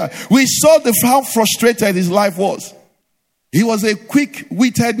like Laban. We saw how frustrated his life was. He was a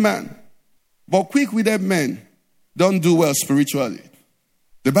quick-witted man. But quick-witted men don't do well spiritually.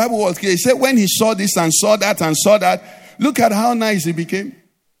 The Bible was clear. He said when he saw this and saw that and saw that, look at how nice he became.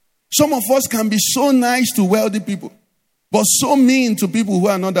 Some of us can be so nice to wealthy people, but so mean to people who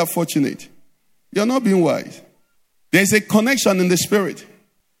are not that fortunate. You're not being wise. There's a connection in the spirit.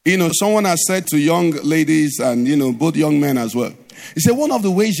 Someone has said to young ladies and, both young men as well. He said one of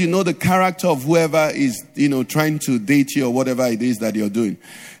the ways you know the character of whoever is, trying to date you or whatever it is that you're doing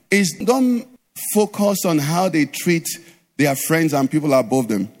is don't focus on how they treat their friends and people above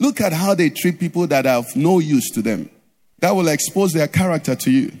them. Look at how they treat people that are of no use to them. That will expose their character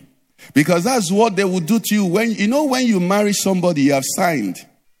to you. Because that's what they will do to you. When you marry somebody, you have signed,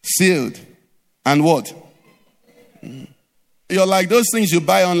 sealed, and what? You're like those things you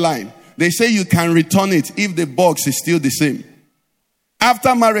buy online. They say you can return it if the box is still the same.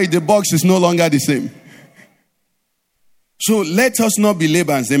 After marriage, the box is no longer the same. So let us not be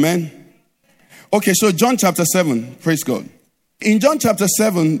Labans, amen? Okay, so John chapter 7, praise God. In John chapter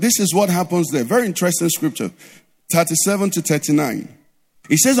 7, this is what happens there. Very interesting scripture, 37 to 39.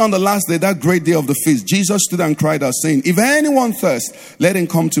 It says on the last day, that great day of the feast, Jesus stood and cried out, saying, if anyone thirsts, let him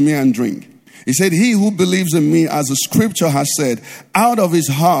come to me and drink. He said, he who believes in me, as the scripture has said, out of his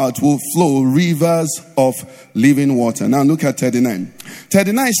heart will flow rivers of living water. Now look at 39.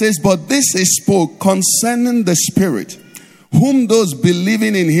 39 says, but this is spoke concerning the Spirit, whom those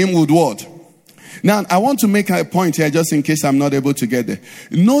believing in him would what? Now, I want to make a point here just in case I'm not able to get there.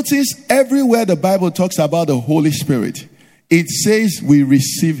 Notice everywhere the Bible talks about the Holy Spirit, it says we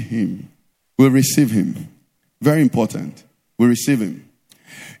receive him. We receive him. Very important. We receive him.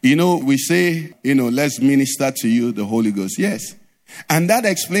 We say, let's minister to you the Holy Ghost. Yes. And that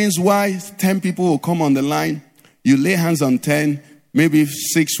explains why 10 people will come on the line. You lay hands on 10. Maybe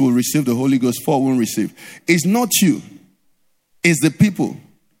 6 will receive the Holy Ghost, 4 won't receive. It's not you. It's the people.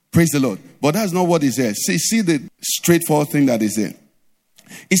 Praise the Lord. But that's not what is there. See the straightforward thing that is there.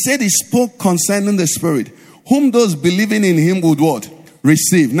 He said he spoke concerning the Spirit, whom those believing in him would what?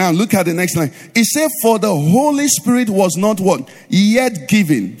 Receive. Now look at the next line. He said, for the Holy Spirit was not what? Yet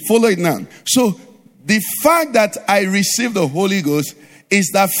given. Follow it now. So the fact that I received the Holy Ghost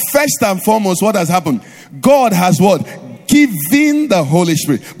is that first and foremost, what has happened? God has what? Giving the Holy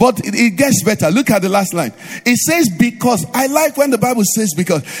Spirit. But it gets better. Look at the last line. It says because. I like when the Bible says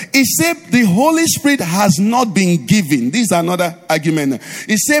because. It said the Holy Spirit has not been given. This is another argument.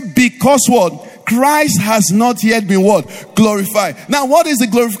 It said because what? Christ has not yet been what? Glorified. Now what is the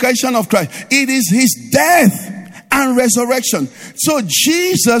glorification of Christ? It is his death and resurrection. So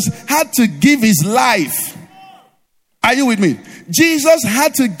Jesus had to give his life. Are you with me? Jesus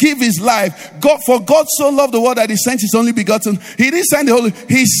had to give his life. For God so loved the world that he sent his only begotten. He didn't send the Holy.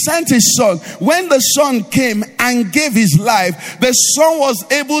 He sent his son. When the son came and gave his life, the son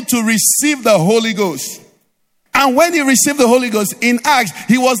was able to receive the Holy Ghost. And when he received the Holy Ghost in Acts,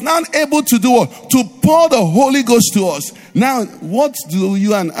 he was now able to do what? To pour the Holy Ghost to us. Now, what do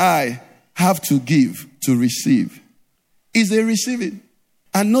you and I have to give to receive? Is a receiving.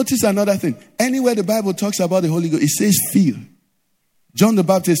 And notice another thing. Anywhere the Bible talks about the Holy Ghost, it says feel. John the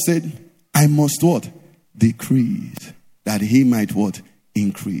Baptist said, I must what? Decrease, that he might what?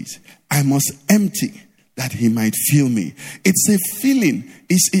 Increase. I must empty, that he might fill me. It's a feeling.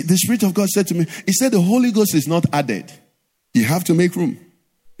 The Spirit of God said to me, he said the Holy Ghost is not added. You have to make room.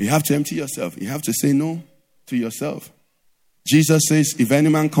 You have to empty yourself. You have to say no to yourself. Jesus says, if any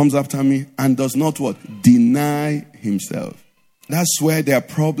man comes after me and does not what? Deny himself. That's where there are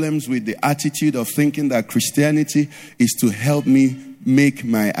problems with the attitude of thinking that Christianity is to help me make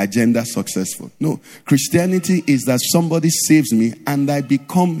my agenda successful. No, Christianity is that somebody saves me and I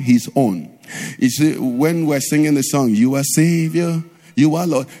become his own. You see, when we're singing the song, you are Savior, you are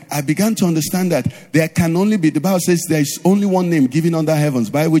Lord, I began to understand that there can only be, the Bible says there is only one name given under heavens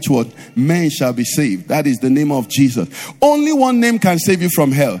by which what? Men shall be saved. That is the name of Jesus. Only one name can save you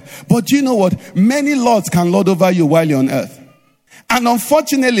from hell. But you know what? Many lords can lord over you while you're on earth. And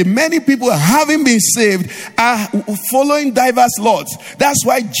unfortunately, many people having been saved are following diverse lords. That's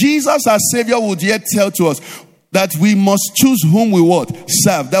why Jesus, our Savior, would yet tell to us that we must choose whom we what?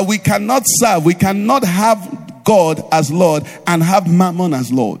 Serve. That we cannot serve. We cannot have God as Lord and have Mammon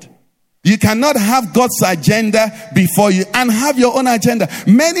as Lord. You cannot have God's agenda before you and have your own agenda.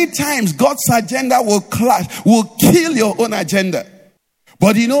 Many times God's agenda will clash, will kill your own agenda.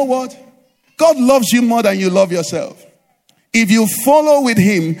 But you know what? God loves you more than you love yourself. If you follow with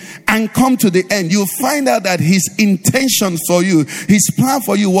him and come to the end, you'll find out that his intention for you, his plan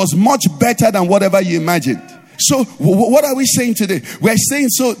for you was much better than whatever you imagined. So what are we saying today? We're saying,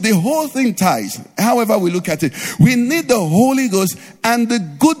 so the whole thing ties. However we look at it, we need the Holy Ghost, and the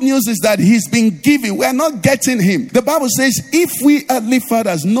good news is that he's been given. We're not getting him. The Bible says, if we earthly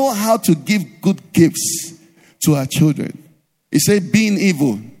fathers know how to give good gifts to our children, it says, being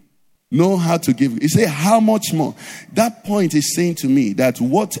evil, know how to give. It says, how much more? That point is saying to me that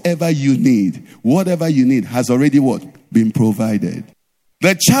whatever you need has already what? Been provided.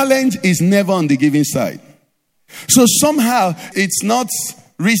 The challenge is never on the giving side. So somehow it's not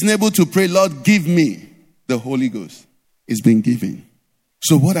reasonable to pray, Lord, give me the Holy Ghost. It's been given.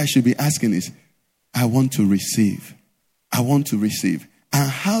 So what I should be asking is, I want to receive. I want to receive. And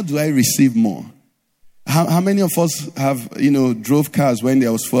how do I receive more? How many of us have, drove cars when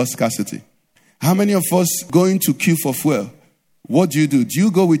there was fuel scarcity? How many of us going to queue for fuel? What do? Do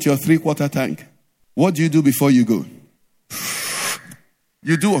you go with your 3/4 tank? What do you do before you go?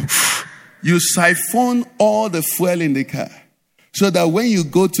 You siphon all the fuel in the car, so that when you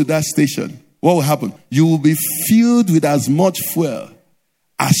go to that station, what will happen? You will be filled with as much fuel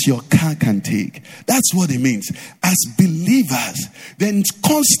as your car can take. That's what it means. As believers, then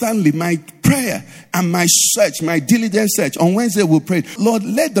constantly my prayer and my search, my diligent search. On Wednesday we'll pray, Lord,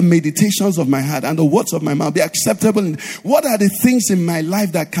 let the meditations of my heart and the words of my mouth be acceptable. What are the things in my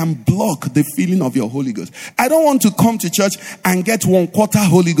life that can block the feeling of your Holy Ghost? I don't want to come to church and get 1/4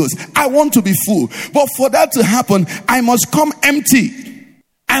 Holy Ghost. I want to be full. But for that to happen, I must come empty.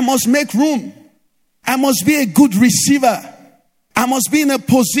 I must make room. I must be a good receiver. I must be in a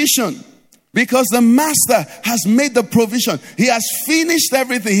position, because the master has made the provision. He has finished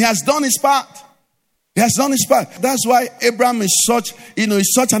everything. He has done his part. He has done his part. That's why Abraham is such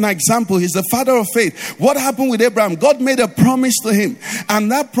an example. He's the father of faith. What happened with Abraham? God made a promise to him, and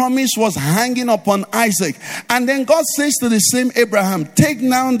that promise was hanging upon Isaac. And then God says to the same Abraham, take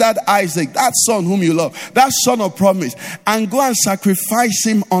now that Isaac, that son whom you love, that son of promise, and go and sacrifice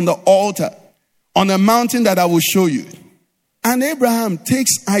him on the altar, on a mountain that I will show you. And Abraham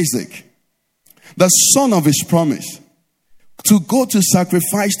takes Isaac, the son of his promise, to go to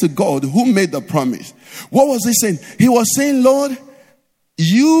sacrifice to God who made the promise. What was he saying? He was saying, Lord,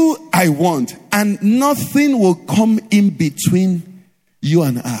 you I want, and nothing will come in between you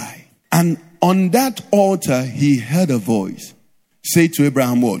and I. And on that altar, he heard a voice say to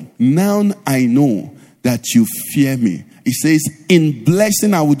Abraham, what? Now I know that you fear me. He says, in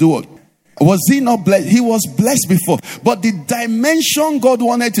blessing I will do what? Was he not blessed? He was blessed before. But the dimension God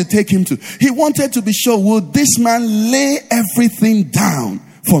wanted to take him to, he wanted to be sure, will this man lay everything down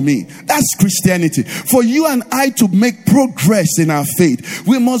for me? That's Christianity. For you and I to make progress in our faith,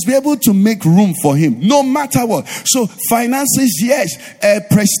 we must be able to make room for him, no matter what. So finances, yes.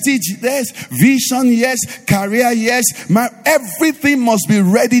 Prestige, yes. Vision, yes. Career, yes. Everything must be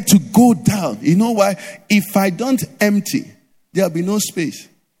ready to go down. You know why? If I don't empty, there'll be no space.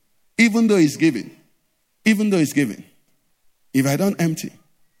 Even though it's given. If I don't empty,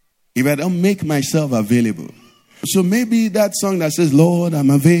 if I don't make myself available. So maybe that song that says, Lord, I'm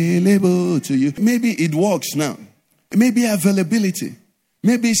available to you. Maybe it works now. Maybe availability.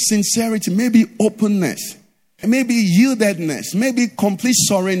 Maybe sincerity. Maybe openness. Maybe yieldedness. Maybe complete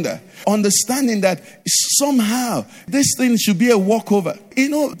surrender. Understanding that somehow this thing should be a walkover.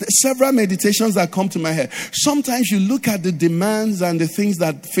 Several meditations that come to my head. Sometimes you look at the demands and the things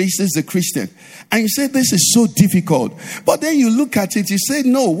that faces the Christian, and you say, this is so difficult. But then you look at it, you say,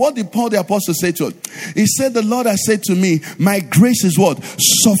 no, what did Paul the Apostle say to us? He said, the Lord has said to me, my grace is what?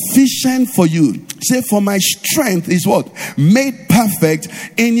 Sufficient for you. Say, for my strength is what? Made perfect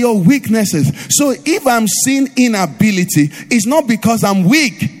in your weaknesses. So if I'm seeing inability, it's not because I'm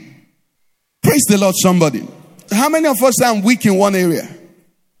weak. Praise the Lord, somebody. How many of us are weak in one area?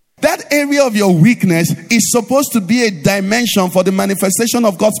 That area of your weakness is supposed to be a dimension for the manifestation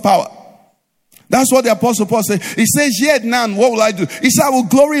of God's power. That's what the Apostle Paul said. He says, yet now, what will I do? He said, I will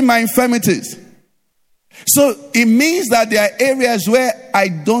glory in my infirmities. So it means that there are areas where I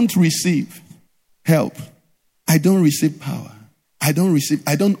don't receive help. I don't receive power. I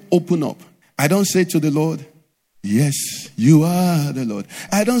don't open up. I don't say to the Lord, yes, you are the Lord.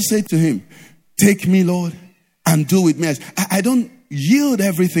 I don't say to him, take me, Lord, and do with me. I don't yield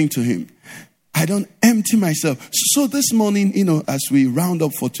everything to him. I don't empty myself. So this morning, as we round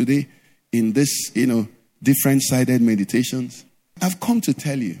up for today in this, different-sided meditations, I've come to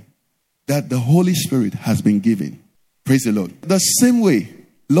tell you that the Holy Spirit has been given. Praise the Lord. The same way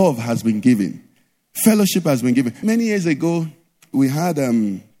love has been given. Fellowship has been given. Many years ago, we had,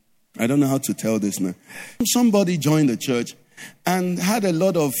 I don't know how to tell this now. Somebody joined the church and had a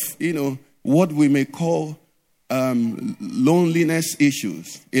lot of, what we may call aloneness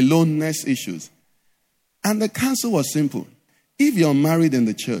issues. And the counsel was simple. If you're married in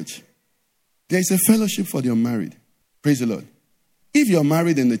the church, there's a fellowship for the unmarried. Praise the Lord. If you're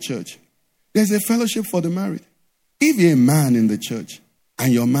married in the church, there's a fellowship for the married. If you're a man in the church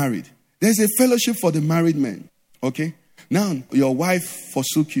and you're married, there's a fellowship for the married men. Okay? Now, your wife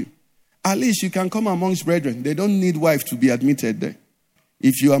forsook you. At least you can come amongst brethren. They don't need wife to be admitted there.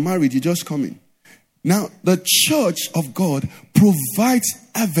 If you are married, you just come in. Now, the church of God provides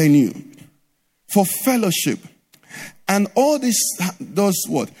avenue for fellowship. And all this does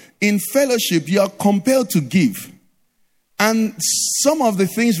what? In fellowship, you are compelled to give. And some of the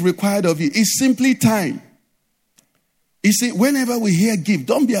things required of you is simply time. You see, whenever we hear give,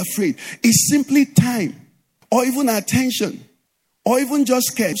 don't be afraid. It's simply time, or even attention, or even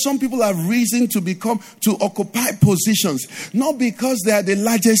just care. Some people have reason to occupy positions, not because they are the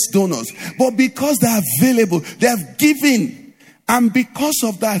largest donors, but because they are available. They have given. And because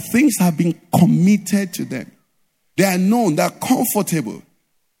of that, things have been committed to them. They are known, they are comfortable.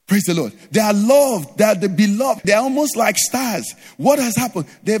 Praise the Lord. They are loved. They are the beloved. They are almost like stars. What has happened?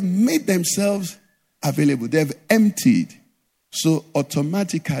 They've made themselves available. They've emptied. So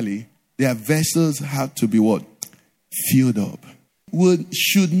automatically, their vessels have to be what? Filled up. We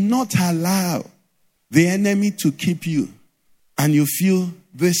should not allow the enemy to keep you and you feel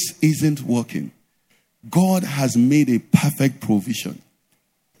this isn't working. God has made a perfect provision.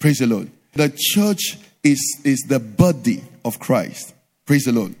 Praise the Lord. The church is the body of Christ. Praise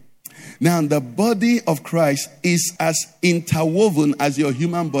the Lord. Now, the body of Christ is as interwoven as your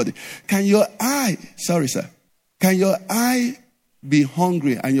human body. Can your eye be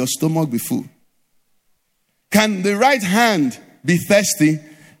hungry and your stomach be full? Can the right hand be thirsty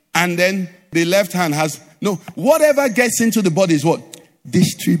and then the left hand has... No, whatever gets into the body is what?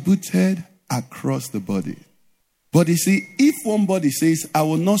 Distributed across the body. But you see, if one body says, I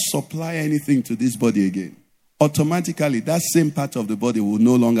will not supply anything to this body again, automatically that same part of the body will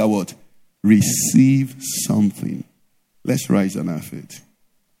no longer what? Receive something. Let's rise on our feet.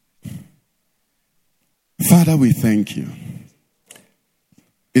 Father, we thank you.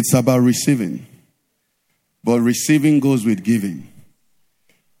 It's about receiving. But receiving goes with giving.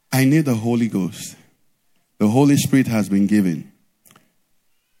 I need the Holy Ghost. The Holy Spirit has been given.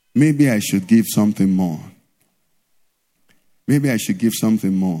 Maybe I should give something more. Maybe I should give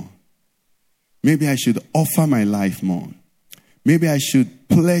something more. Maybe I should offer my life more. Maybe I should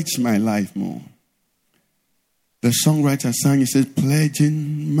pledge my life more. The songwriter sang, he said,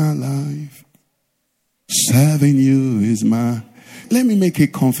 pledging my life, serving you is my... Let me make a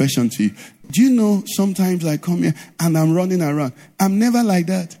confession to you. Do you know, sometimes I come here and I'm running around. I'm never like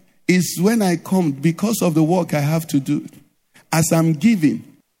that. It's when I come because of the work I have to do. As I'm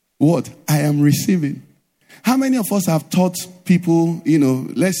giving, what? I am receiving. How many of us have taught people,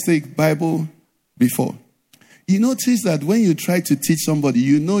 let's take Bible before. You notice that when you try to teach somebody,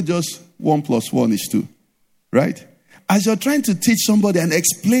 you know just 1 + 1 is 2. Right? As you're trying to teach somebody and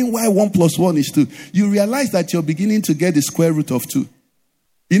explain why 1 + 1 is 2, you realize that you're beginning to get the square root of 2.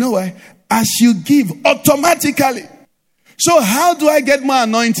 You know why? As you give, automatically. So how do I get my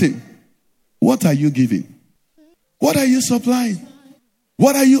anointing? What are you giving? What are you supplying?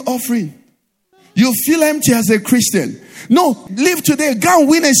 What are you offering? You feel empty as a Christian. No, live today. Go and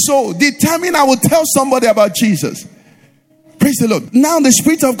win a soul. Determine I will tell somebody about Jesus. Praise the Lord. Now the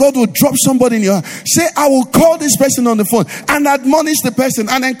Spirit of God will drop somebody in your heart. Say, I will call this person on the phone and admonish the person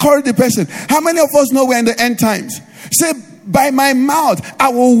and encourage the person. How many of us know we're in the end times? Say, by my mouth, I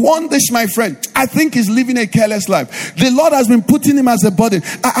will warn this, my friend. I think he's living a careless life. The Lord has been putting him as a burden.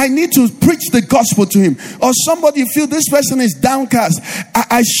 I need to preach the gospel to him. Or somebody feel this person is downcast.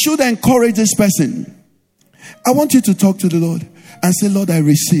 I should encourage this person. I want you to talk to the Lord and say, Lord, I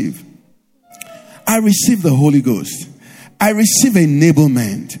receive. I receive the Holy Ghost. I receive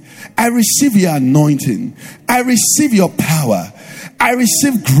enablement. I receive your anointing. I receive your power. I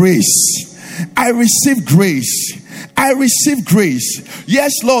receive grace. I receive grace. I receive grace.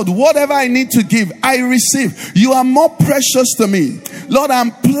 Yes, Lord, whatever I need to give, I receive. You are more precious to me. Lord,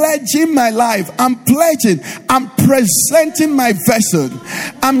 I'm pledging my life. I'm pledging. I'm presenting my vessel.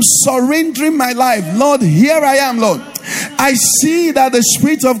 I'm surrendering my life. Lord, here I am, Lord. I see that the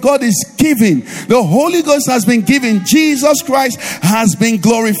Spirit of God is giving. The Holy Ghost has been given. Jesus Christ has been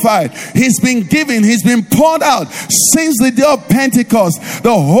glorified. He's been given. He's been poured out since the day of Pentecost.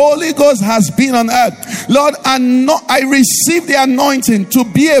 The Holy Ghost has been on earth. Lord, I receive the anointing to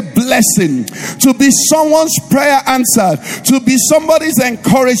be a blessing, to be someone's prayer answered, to be somebody's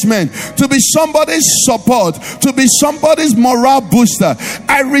encouragement, to be somebody's support, to be somebody's morale booster.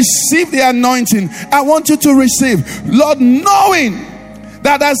 I receive the anointing. I want you to receive. Lord, knowing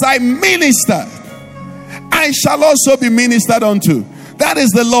that as I minister, I shall also be ministered unto. That is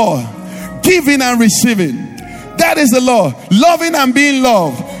the law. Giving and receiving. That is the law. Loving and being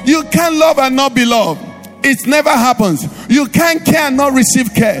loved. You can't love and not be loved. It never happens. You can't care and not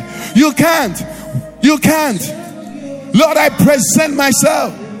receive care. You can't. You can't. Lord, I present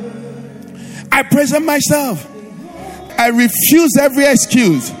myself. I present myself. I refuse every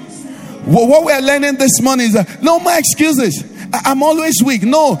excuse. What we are learning this morning is that no more excuses. I'm always weak.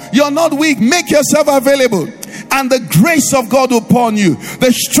 No, you're not weak. Make yourself available. And the grace of God will pour on you.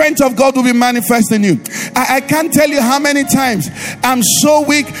 The strength of God will be manifest in you. I can't tell you how many times I'm so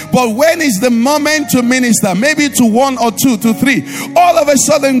weak, but when is the moment to minister? Maybe to one or two, to three. All of a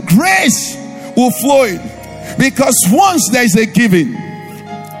sudden, grace will flow in. Because once there is a giving,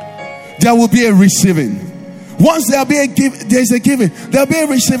 there will be a receiving. Once there is a giving, there will be a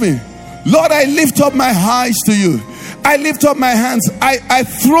receiving. Lord, I lift up my eyes to you. I lift up my hands. I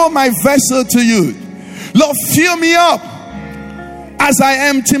throw my vessel to you. Lord, fill me up as I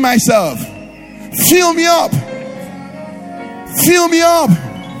empty myself. Fill me up. Fill me up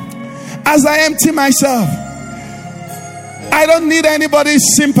as I empty myself. I don't need anybody's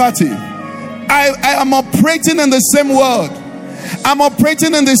sympathy. I am operating in the same world. I'm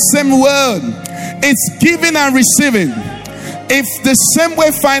operating in the same world. It's giving and receiving. If the same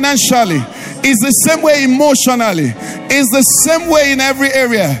way financially, it's the same way emotionally, it's the same way in every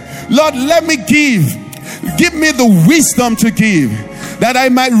area. Lord, let me give. Give me the wisdom to give, that I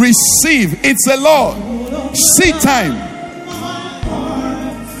might receive. It's a law. Seed time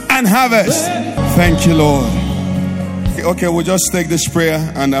and harvest. Thank you, Lord. Okay, we'll just take this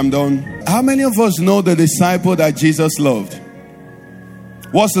prayer and I'm done. How many of us know the disciple that Jesus loved?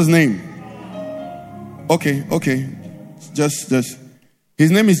 What's his name? Okay. Just.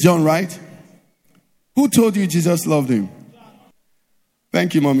 His name is John, right? Who told you Jesus loved him?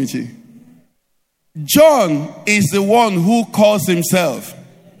 Thank you, Momichi. John is the one who calls himself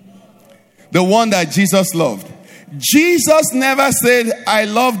the one that Jesus loved. Jesus never said, I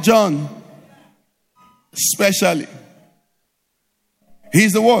love John specially.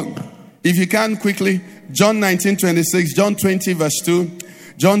 He's the one. If you can quickly, John 19:26, John 20 verse 2,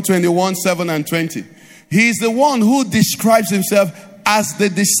 John 21, 7 and 20. He's the one who describes himself as the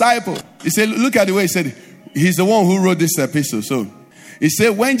disciple. He said, look at the way he said, he's the one who wrote this epistle. So he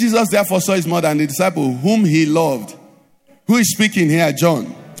said, when Jesus therefore saw his mother and the disciple whom he loved. Who is speaking here?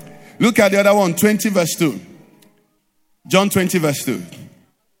 John. Look at the other one, 20 verse 2. John 20 verse 2.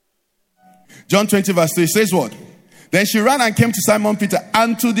 John 20 verse 2. It says what? Then she ran and came to Simon Peter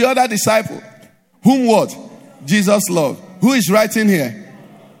and to the other disciple. Whom what? Jesus loved. Who is writing here?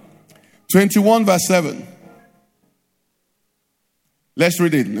 21 verse 7. Let's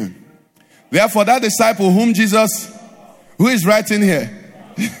read it. Therefore that disciple whom Jesus... Who is writing here?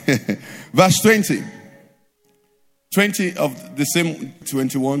 Verse 20. 20 of the same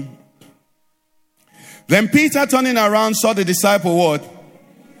 21. Then Peter turning around saw the disciple what?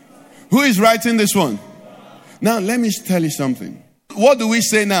 Who is writing this one? Now let me tell you something. What do we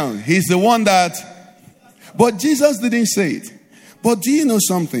say now? He's the one that... But Jesus didn't say it. But do you know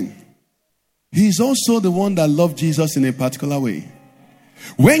something? He's also the one that loved Jesus in a particular way.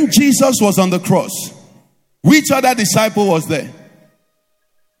 When Jesus was on the cross, which other disciple was there?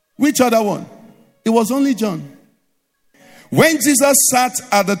 Which other one? It was only John. When Jesus sat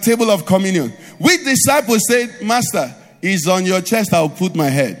at the table of communion, which disciple said, Master, is on your chest, I'll put my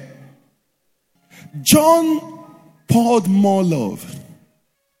head. John poured more love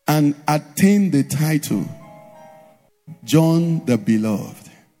and attained the title, John the Beloved.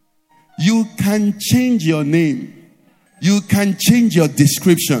 You can change your name. You can change your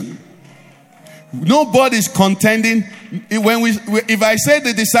description. Nobody's contending. If I say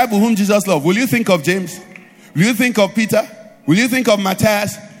the disciple whom Jesus loved, will you think of James? Will you think of Peter? Will you think of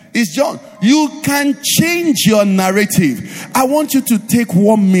Matthias? It's John. You can change your narrative. I want you to take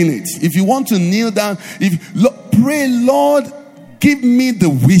 1 minute. If you want to kneel down, pray, Lord, give me the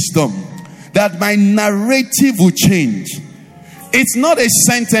wisdom that my narrative will change. It's not a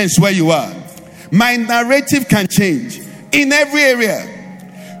sentence where you are. My narrative can change in every area.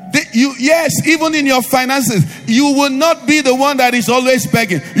 Yes, even in your finances, you will not be the one that is always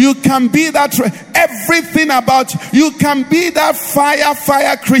begging. You can be that everything about you. You can be that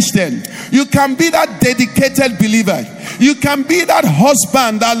fire Christian. You can be that dedicated believer. You can be that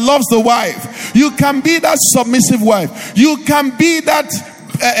husband that loves the wife. You can be that submissive wife. You can be that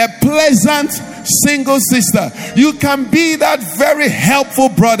pleasant single sister. You can be that very helpful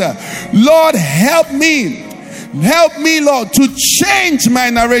brother. Lord, help me. Help me, Lord, to change my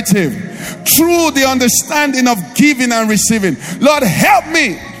narrative through the understanding of giving and receiving. Lord, help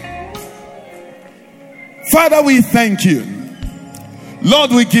me. Father, we thank you.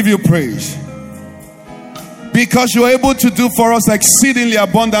 Lord, we give you praise. Because you're able to do for us exceedingly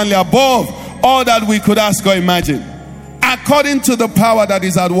abundantly above all that we could ask or imagine. According to the power that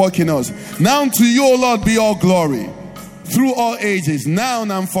is at work in us. Now to you, O Lord, be all glory. Through all ages, now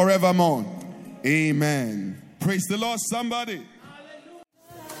and forevermore. Amen. Praise the Lord, somebody.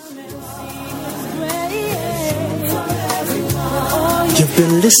 You've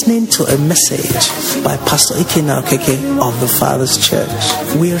been listening to a message by Pastor Ikenna Okeke of the Father's Church.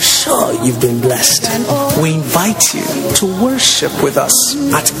 We are sure you've been blessed. We invite you to worship with us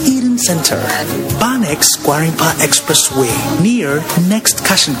at Eden Center, Banex Gwarimpa Expressway, near Next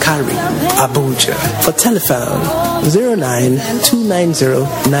Cash and Carry, Abuja. For telephone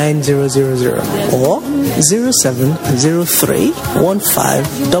 09-290-9000 or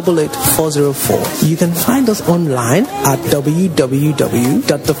 0703-1588-404. You can find us online at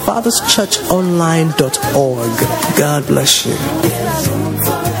www.thefatherschurchonline.org. God bless you.